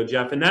bit ago,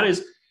 Jeff, and that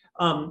is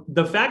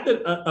the fact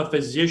that a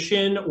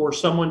physician or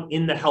someone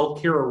in the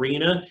healthcare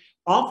arena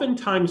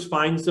oftentimes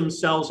finds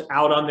themselves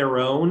out on their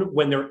own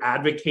when they're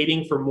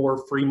advocating for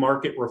more free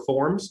market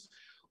reforms.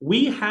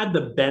 We had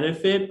the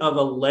benefit of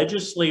a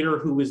legislator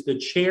who was the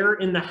chair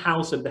in the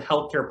House of the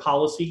healthcare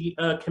policy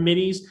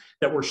committees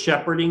that were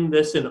shepherding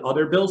this and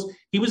other bills.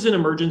 He was an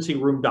emergency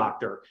room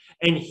doctor,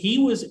 and he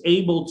was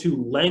able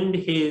to lend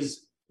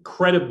his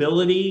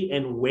credibility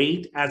and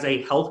weight as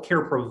a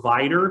healthcare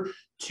provider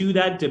to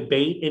that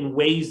debate in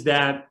ways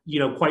that,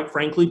 quite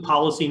frankly,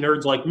 policy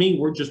nerds like me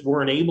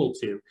weren't able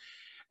to.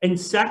 And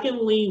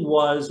secondly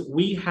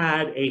we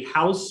had a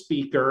House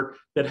Speaker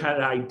that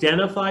had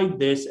identified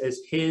this as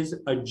his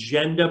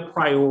agenda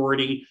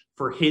priority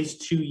for his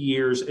 2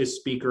 years as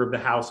Speaker of the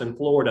House in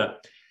Florida.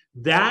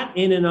 That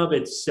in and of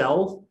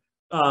itself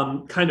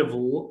kind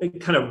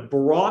of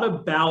brought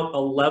about a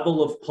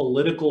level of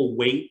political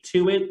weight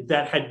to it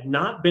that had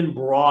not been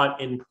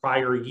brought in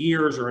prior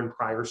years or in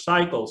prior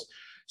cycles.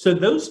 So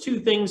those two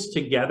things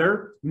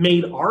together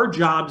made our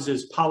jobs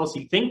as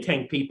policy think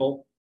tank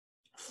people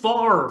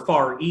far,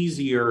 far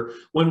easier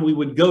when we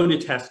would go to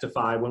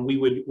testify, when we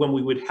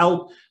would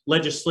help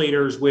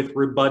legislators with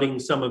rebutting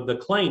some of the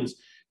claims.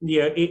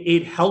 Yeah,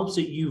 it helps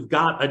that you've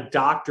got a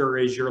doctor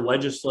as your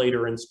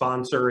legislator and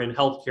sponsor and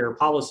healthcare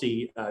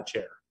policy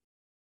chair.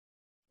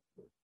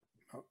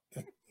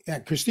 Yeah,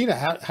 Christina,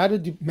 how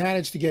did you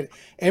manage to get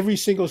every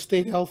single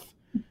state health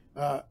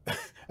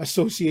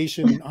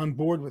association on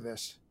board with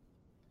this?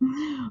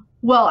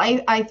 Well,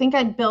 I think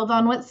I'd build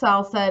on what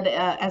Sal said.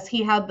 As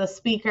he had the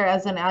speaker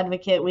as an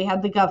advocate, we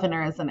had the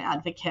governor as an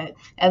advocate.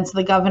 And so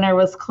the governor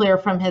was clear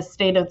from his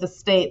state of the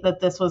state that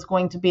this was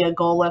going to be a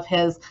goal of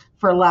his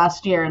for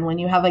last year. And when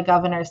you have a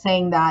governor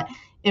saying that,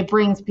 it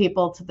brings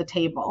people to the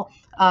table.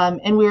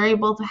 And we were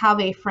able to have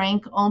a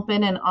frank,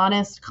 open, and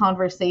honest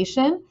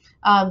conversation.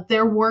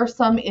 There were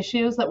some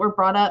issues that were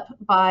brought up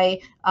by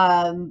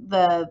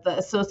the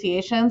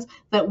associations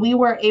that we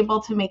were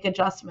able to make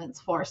adjustments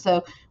for.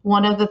 So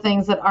one of the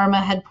things that ARMA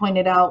had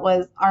pointed out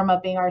was, ARMA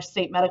being our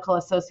state medical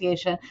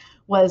association,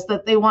 was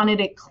that they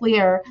wanted it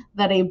clear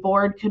that a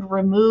board could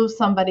remove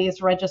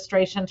somebody's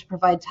registration to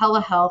provide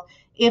telehealth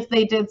if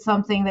they did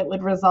something that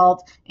would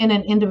result in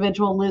an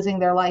individual losing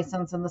their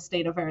license in the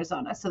state of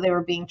Arizona. So they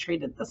were being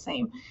treated the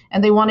same.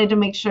 And they wanted to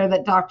make sure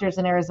that doctors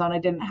in Arizona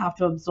didn't have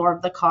to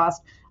absorb the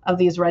cost of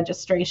these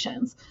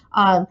registrations.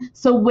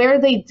 So where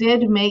they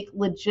did make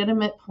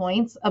legitimate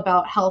points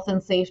about health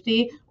and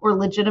safety or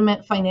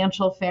legitimate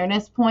financial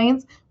fairness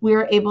points, we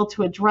were able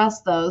to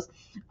address those.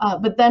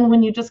 But then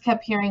when you just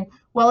kept hearing,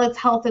 well, it's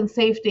health and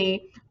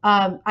safety,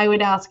 I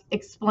would ask,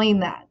 explain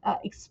that.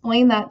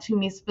 Explain that to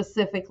me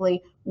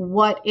specifically.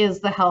 what is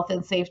the health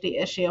and safety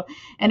issue.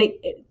 And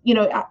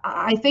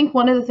I think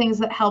one of the things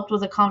that helped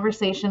was a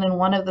conversation in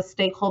one of the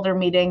stakeholder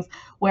meetings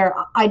where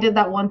I did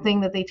that one thing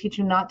that they teach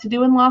you not to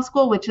do in law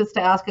school, which is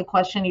to ask a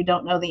question you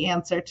don't know the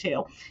answer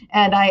to.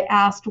 And I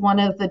asked one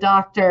of the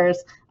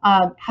doctors,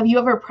 have you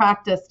ever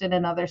practiced in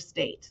another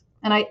state?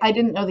 And I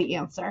didn't know the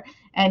answer.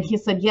 And he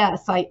said,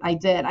 yes, I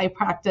did. I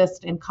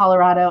practiced in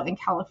Colorado and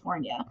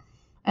California.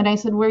 And I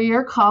said, were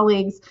your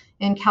colleagues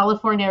in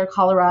California or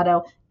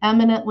Colorado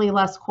eminently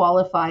less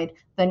qualified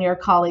than your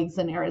colleagues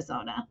in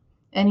Arizona?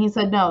 And he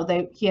said, no,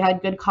 he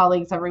had good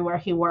colleagues everywhere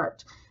he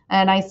worked.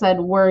 And I said,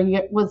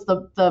 was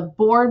the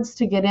boards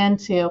to get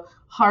into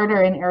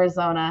harder in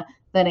Arizona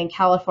than in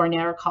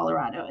California or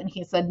Colorado? And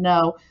he said,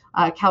 no,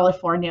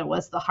 California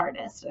was the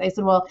hardest. I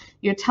said, well,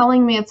 you're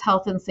telling me it's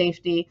health and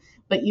safety,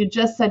 but you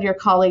just said your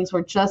colleagues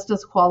were just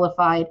as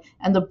qualified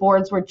and the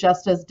boards were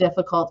just as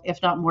difficult,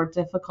 if not more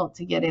difficult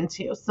to get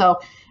into. So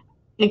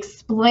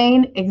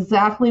explain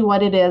exactly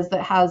what it is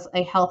that has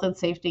a health and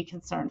safety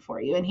concern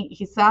for you. And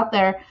he sat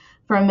there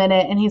for a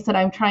minute and he said,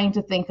 I'm trying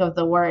to think of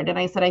the word. And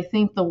I said, I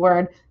think the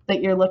word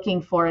that you're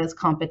looking for is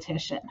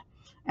competition.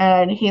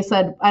 And he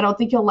said, I don't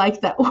think you'll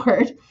like that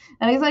word.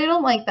 And I said, I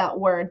don't like that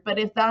word, but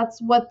if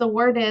that's what the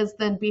word is,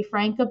 then be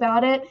frank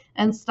about it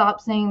and stop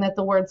saying that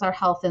the words are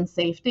health and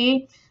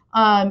safety.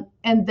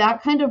 And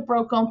that kind of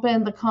broke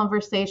open the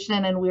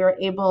conversation, and we were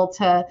able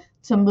to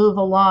move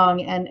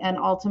along and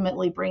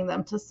ultimately bring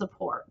them to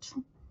support.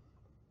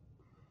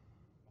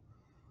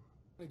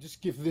 I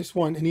just give this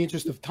one in the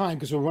interest of time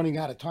because we're running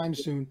out of time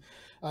soon.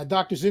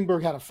 Dr.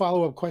 Zinberg had a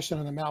follow-up question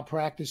on the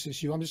malpractice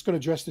issue. I'm just going to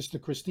address this to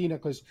Christina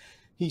because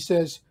he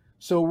says,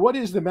 so what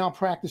is the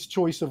malpractice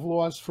choice of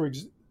laws for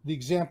the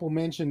example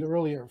mentioned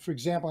earlier? For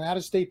example, an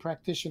out-of-state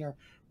practitioner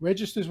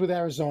registers with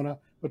Arizona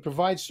but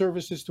provides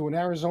services to an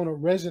Arizona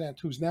resident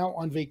who's now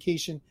on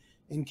vacation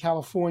in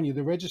California.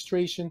 The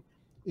registration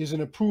is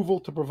an approval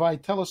to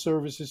provide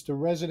teleservices to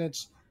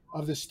residents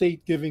of the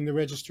state giving the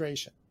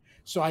registration.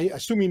 So I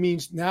assume he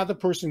means now the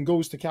person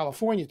goes to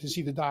California to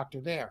see the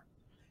doctor there.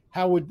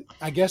 How would,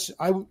 I guess,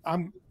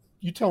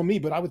 you tell me,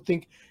 but I would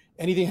think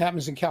anything that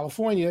happens in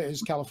California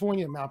is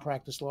California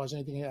malpractice laws.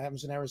 Anything that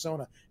happens in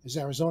Arizona is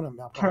Arizona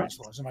malpractice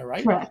laws. Am I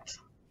right? Correct.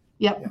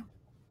 Yep.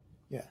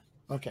 Yeah.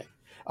 Okay.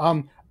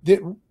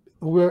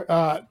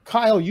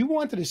 Kyle, you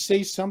wanted to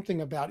say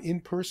something about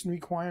in-person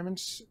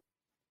requirements?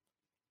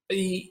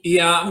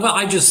 Yeah, well,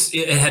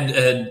 it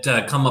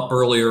had come up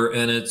earlier,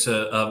 and it's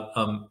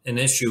an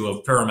issue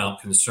of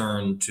paramount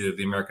concern to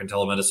the American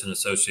Telemedicine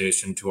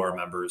Association, to our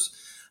members.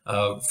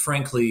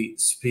 Frankly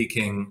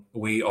speaking,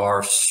 we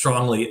are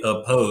strongly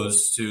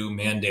opposed to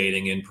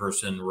mandating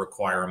in-person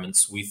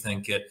requirements. We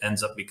think it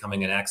ends up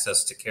becoming an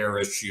access to care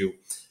issue.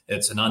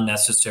 It's an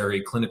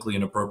unnecessary, clinically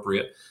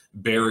inappropriate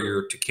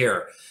barrier to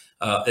care.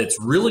 It's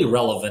really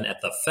relevant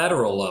at the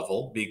federal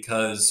level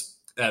because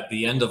at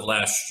the end of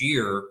last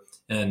year,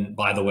 and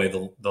by the way,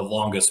 the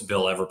longest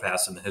bill ever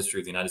passed in the history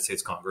of the United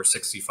States Congress,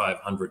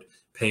 6,500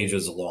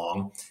 pages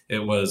long. It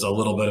was a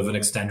little bit of an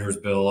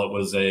extenders bill. It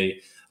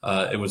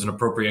was an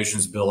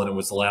appropriations bill, and it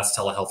was the last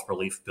telehealth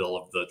relief bill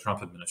of the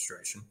Trump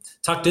administration.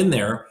 Tucked in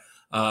there,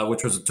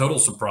 which was a total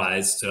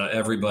surprise to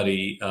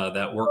everybody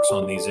that works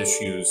on these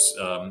issues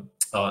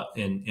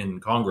in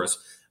Congress.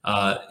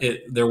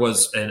 There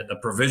was a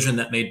provision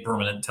that made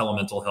permanent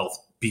telemental health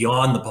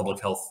beyond the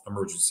public health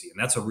emergency. And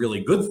that's a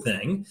really good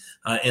thing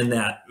in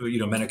that,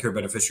 Medicare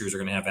beneficiaries are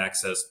going to have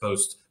access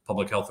post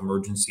public health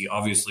emergency.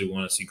 Obviously, we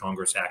want to see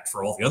Congress act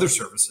for all the other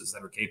services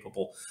that are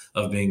capable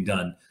of being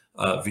done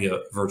via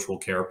virtual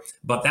care.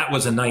 But that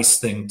was a nice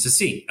thing to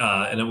see.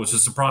 And it was a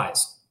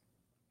surprise.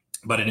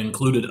 But it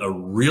included a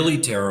really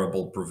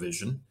terrible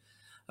provision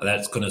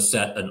that's going to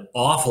set an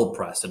awful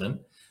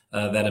precedent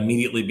that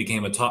immediately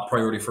became a top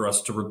priority for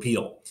us to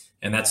repeal.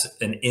 And that's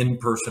an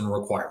in-person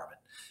requirement.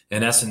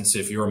 In essence,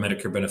 if you're a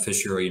Medicare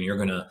beneficiary and you're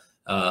going to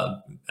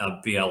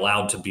be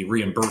allowed to be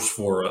reimbursed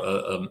for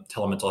a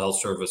telemental health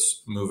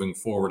service moving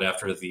forward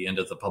after the end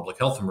of the public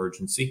health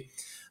emergency,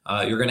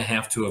 you're going to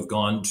have to have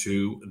gone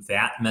to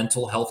that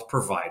mental health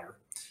provider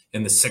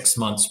in the 6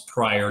 months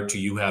prior to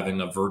you having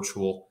a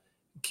virtual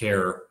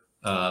care,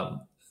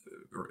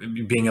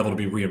 being able to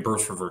be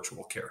reimbursed for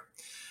virtual care.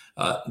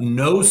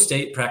 No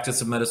state practice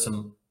of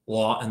medicine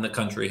law in the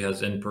country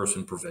has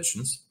in-person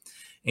provisions.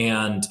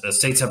 And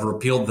states have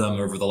repealed them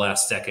over the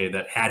last decade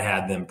that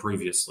had them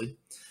previously.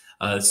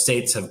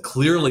 States have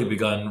clearly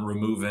begun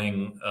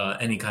removing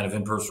any kind of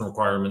in-person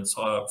requirements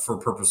for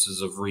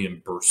purposes of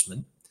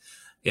reimbursement.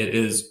 It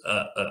is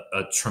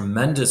a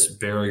tremendous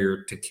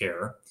barrier to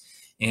care,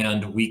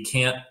 and we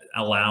can't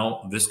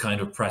allow this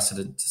kind of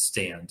precedent to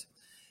stand.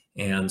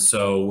 And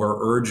so we're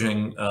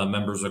urging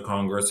members of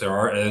Congress.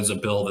 There is a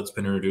bill that's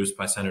been introduced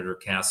by Senator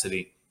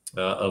Cassidy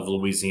of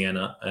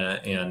Louisiana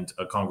and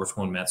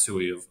Congresswoman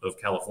Matsui of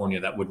California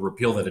that would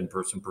repeal that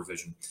in-person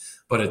provision.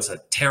 But it's a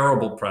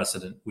terrible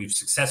precedent. We've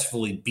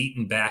successfully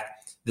beaten back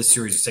this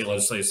series of state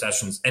legislative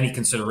sessions any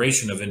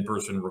consideration of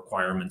in-person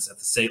requirements at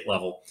the state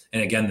level.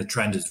 And again, the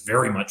trend is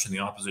very much in the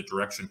opposite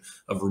direction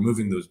of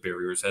removing those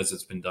barriers, as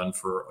it's been done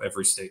for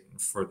every state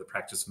for the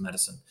practice of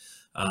medicine.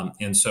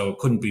 And so it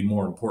couldn't be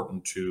more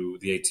important to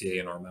the ATA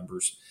and our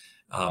members.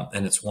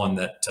 And it's one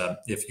that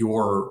if the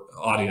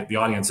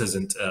audience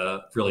isn't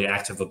really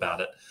active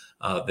about it,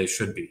 they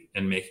should be,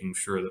 in making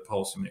sure that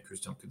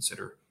policymakers don't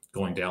consider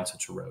going down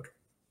such a road.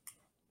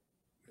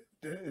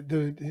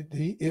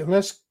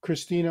 Unless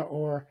Christina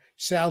or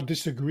Sal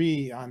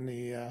disagree on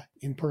the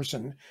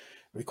in-person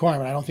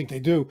requirement, I don't think they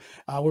do.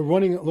 We're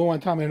running low on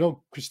time. I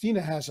know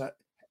Christina has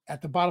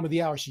at the bottom of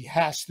the hour, she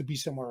has to be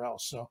somewhere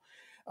else. So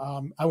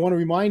I want to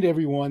remind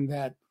everyone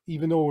that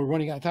even though we're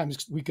running out of time,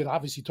 we could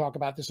obviously talk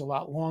about this a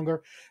lot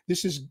longer.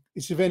 This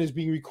event is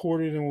being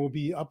recorded and will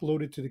be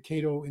uploaded to the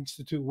Cato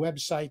Institute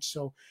website.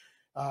 So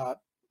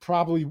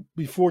probably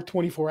before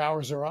 24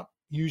 hours are up,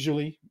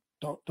 usually.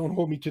 Don't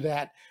hold me to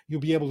that.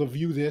 You'll be able to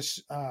view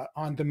this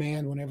on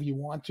demand whenever you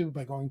want to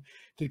by going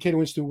to the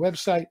Cato Institute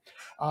website.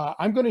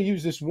 I'm going to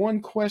use this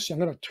one question. I'm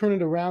going to turn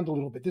it around a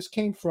little bit. This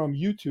came from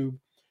YouTube,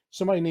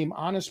 somebody named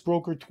Honest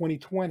Broker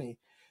 2020.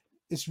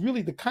 It's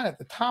really the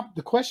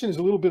question is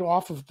a little bit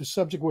off of the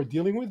subject we're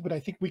dealing with, but I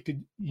think we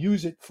could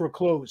use it for a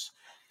close.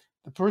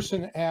 The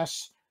person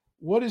asks,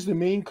 what is the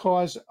main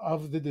cause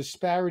of the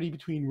disparity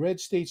between red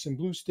states and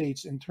blue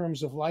states in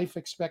terms of life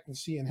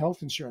expectancy and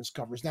health insurance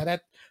coverage? Now,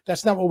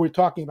 that's not what we're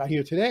talking about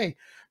here today,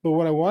 but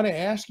what I want to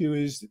ask you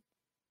is,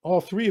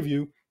 all three of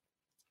you,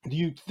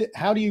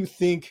 how do you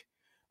think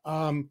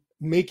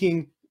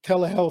making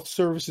telehealth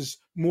services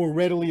more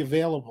readily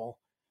available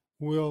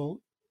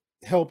will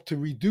help to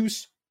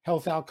reduce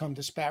health outcome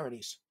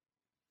disparities?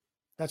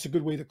 That's a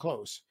good way to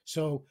close.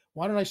 So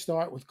why don't I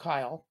start with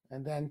Kyle,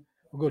 and then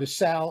we'll go to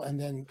Sal, and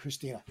then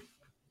Christina.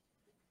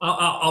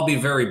 I'll be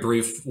very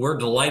brief. We're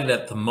delighted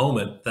at the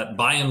moment that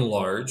by and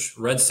large,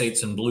 red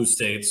states and blue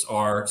states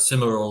are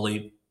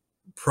similarly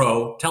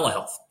pro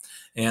telehealth.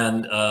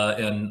 And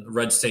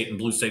red state and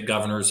blue state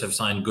governors have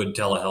signed good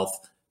telehealth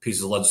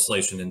pieces of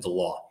legislation into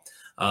law.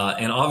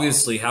 And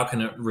obviously, how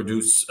can it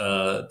reduce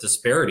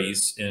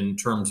disparities in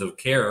terms of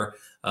care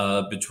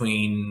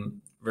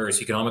between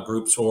various economic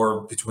groups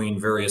or between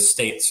various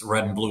states,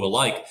 red and blue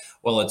alike?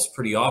 Well, it's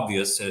pretty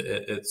obvious.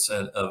 It's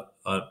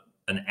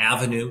an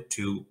avenue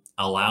to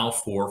allow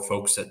for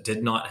folks that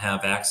did not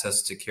have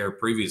access to care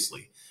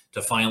previously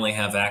to finally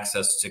have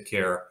access to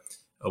care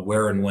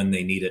where and when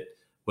they need it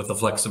with the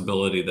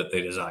flexibility that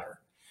they desire.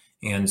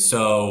 And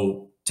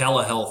so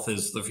telehealth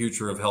is the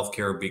future of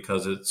healthcare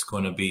because it's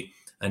going to be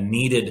a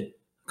needed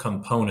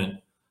component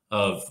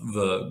of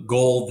the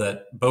goal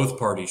that both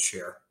parties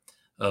share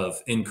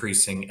of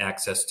increasing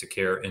access to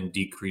care and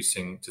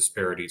decreasing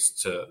disparities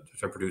to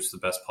produce the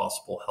best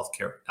possible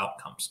healthcare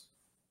outcomes.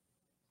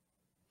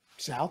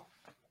 Sal?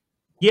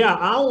 Yeah,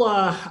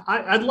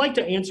 I'd like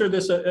to answer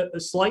this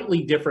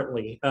slightly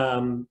differently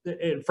from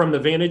the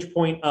vantage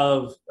point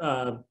of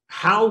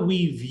how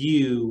we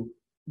view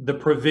the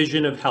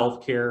provision of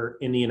healthcare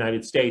in the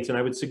United States. And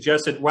I would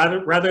suggest that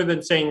rather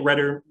than saying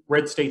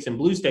red states and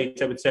blue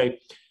states, I would say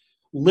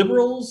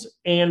liberals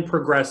and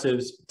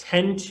progressives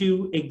tend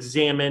to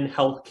examine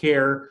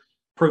healthcare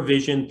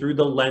provision through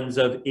the lens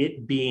of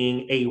it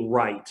being a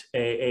right,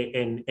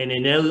 an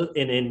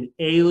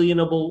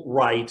inalienable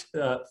right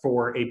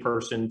for a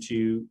person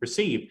to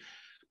receive.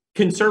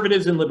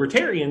 Conservatives and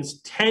libertarians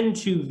tend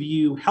to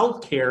view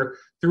healthcare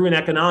through an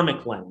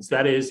economic lens.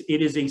 That is,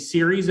 it is a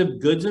series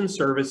of goods and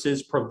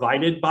services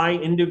provided by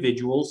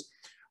individuals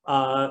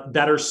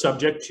that are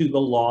subject to the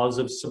laws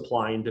of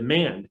supply and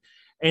demand.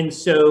 And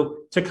so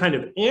to kind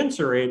of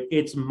answer it,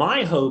 it's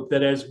my hope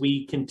that as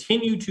we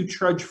continue to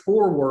trudge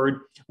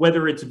forward,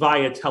 whether it's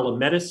via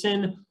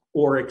telemedicine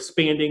or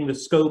expanding the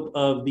scope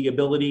of the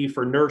ability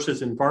for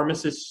nurses and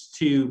pharmacists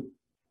to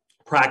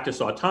practice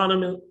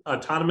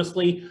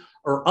autonomously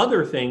or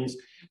other things,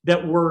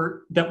 that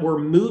we're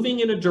moving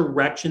in a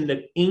direction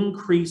that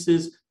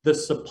increases the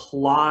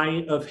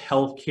supply of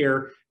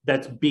healthcare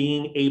that's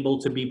being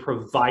able to be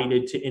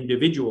provided to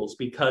individuals.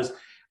 Because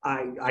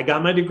I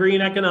got my degree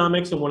in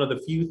economics, and one of the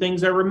few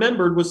things I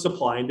remembered was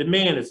supply and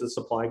demand. As the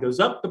supply goes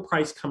up, the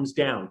price comes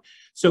down.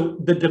 So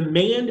the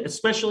demand,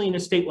 especially in a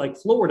state like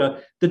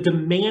Florida, the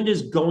demand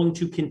is going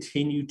to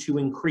continue to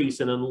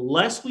increase. And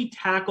unless we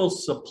tackle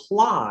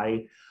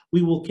supply,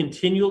 we will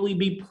continually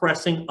be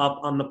pressing up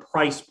on the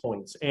price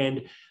points.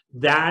 And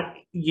that,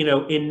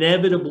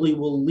 inevitably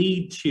will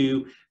lead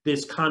to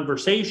this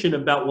conversation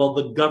about, well,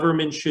 the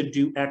government should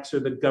do X or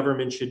the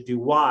government should do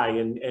Y.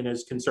 And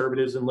as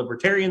conservatives and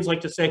libertarians like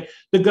to say,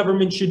 the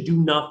government should do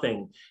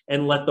nothing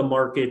and let the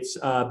markets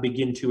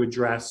begin to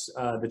address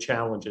the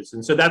challenges.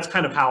 And so that's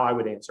kind of how I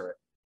would answer it.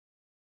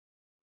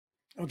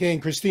 Okay,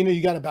 and Christina,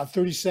 you got about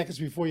 30 seconds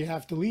before you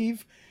have to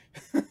leave.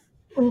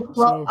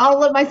 Well, I'll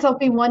let myself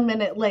be 1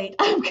 minute late.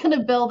 I'm going to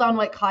build on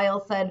what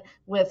Kyle said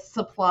with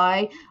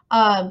supply.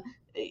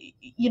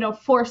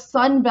 For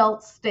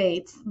Sunbelt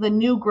states, the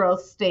new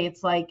growth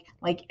states like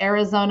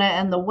Arizona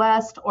and the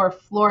West, or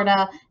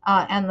Florida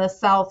and the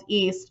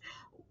Southeast,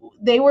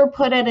 they were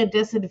put at a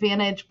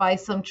disadvantage by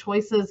some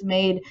choices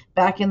made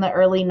back in the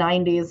early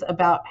 90s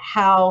about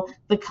how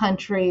the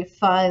country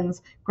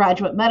funds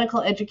graduate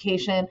medical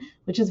education,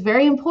 which is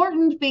very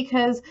important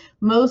because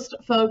most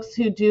folks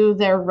who do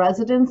their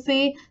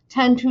residency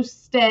tend to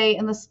stay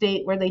in the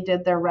state where they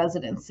did their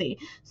residency.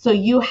 So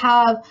you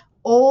have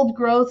old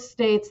growth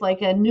states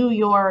like a New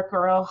York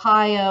or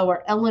Ohio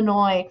or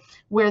Illinois,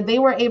 where they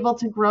were able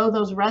to grow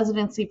those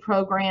residency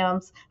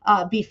programs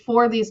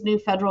before these new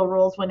federal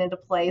rules went into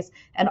place.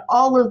 And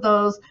all of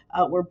those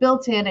were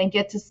built in and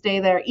get to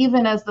stay there,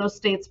 even as those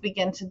states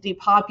begin to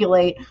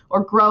depopulate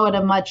or grow at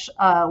a much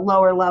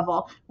lower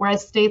level.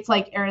 Whereas states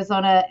like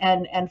Arizona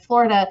and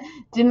Florida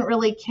didn't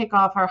really kick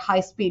off our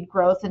high-speed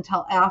growth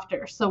until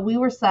after. So we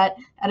were set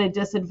at a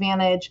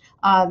disadvantage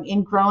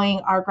in growing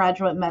our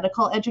graduate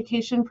medical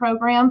education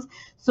programs.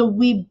 So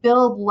we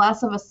build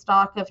less of a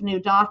stock of new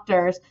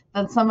doctors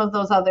than some of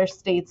those other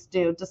states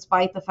do,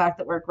 despite the fact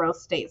that we're growth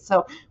states.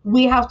 So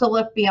we have to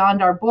look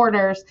beyond our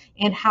borders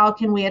and how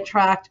can we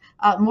attract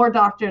more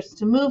doctors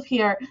to move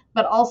here,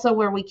 but also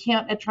where we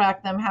can't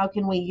attract them, how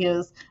can we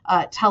use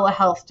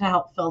telehealth to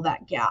help fill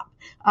that gap?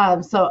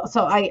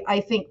 So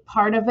I think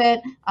part of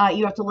it,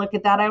 you have to look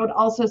at that. I would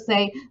also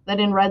say that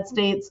in red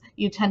states,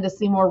 you tend to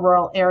see more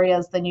rural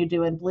areas than you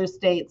do in blue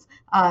states,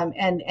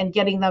 and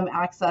getting them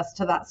access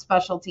to that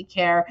specialty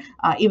care,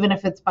 even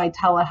if it's by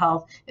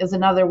telehealth, is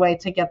another way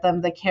to get them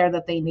the care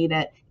that they need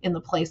it in the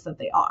place that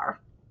they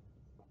are.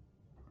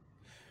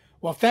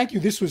 Well, thank you.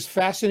 This was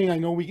fascinating. I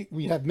know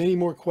we have many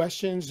more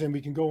questions and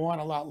we can go on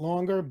a lot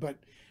longer, but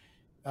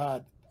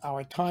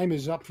our time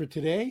is up for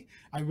today.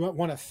 I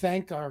want to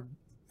thank our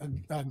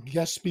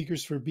guest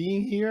speakers for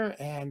being here.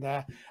 And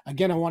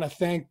again, I want to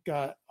thank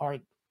our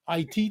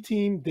IT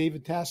team,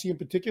 David Tassi in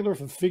particular,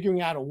 for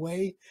figuring out a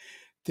way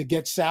to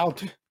get Sal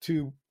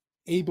to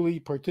ably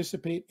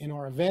participate in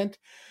our event.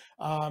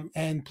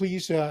 And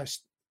please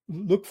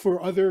look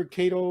for other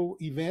Cato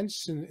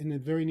events in the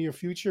very near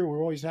future.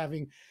 We're always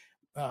having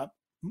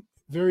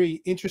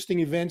very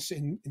interesting events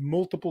in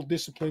multiple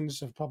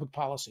disciplines of public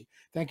policy.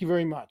 Thank you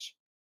very much.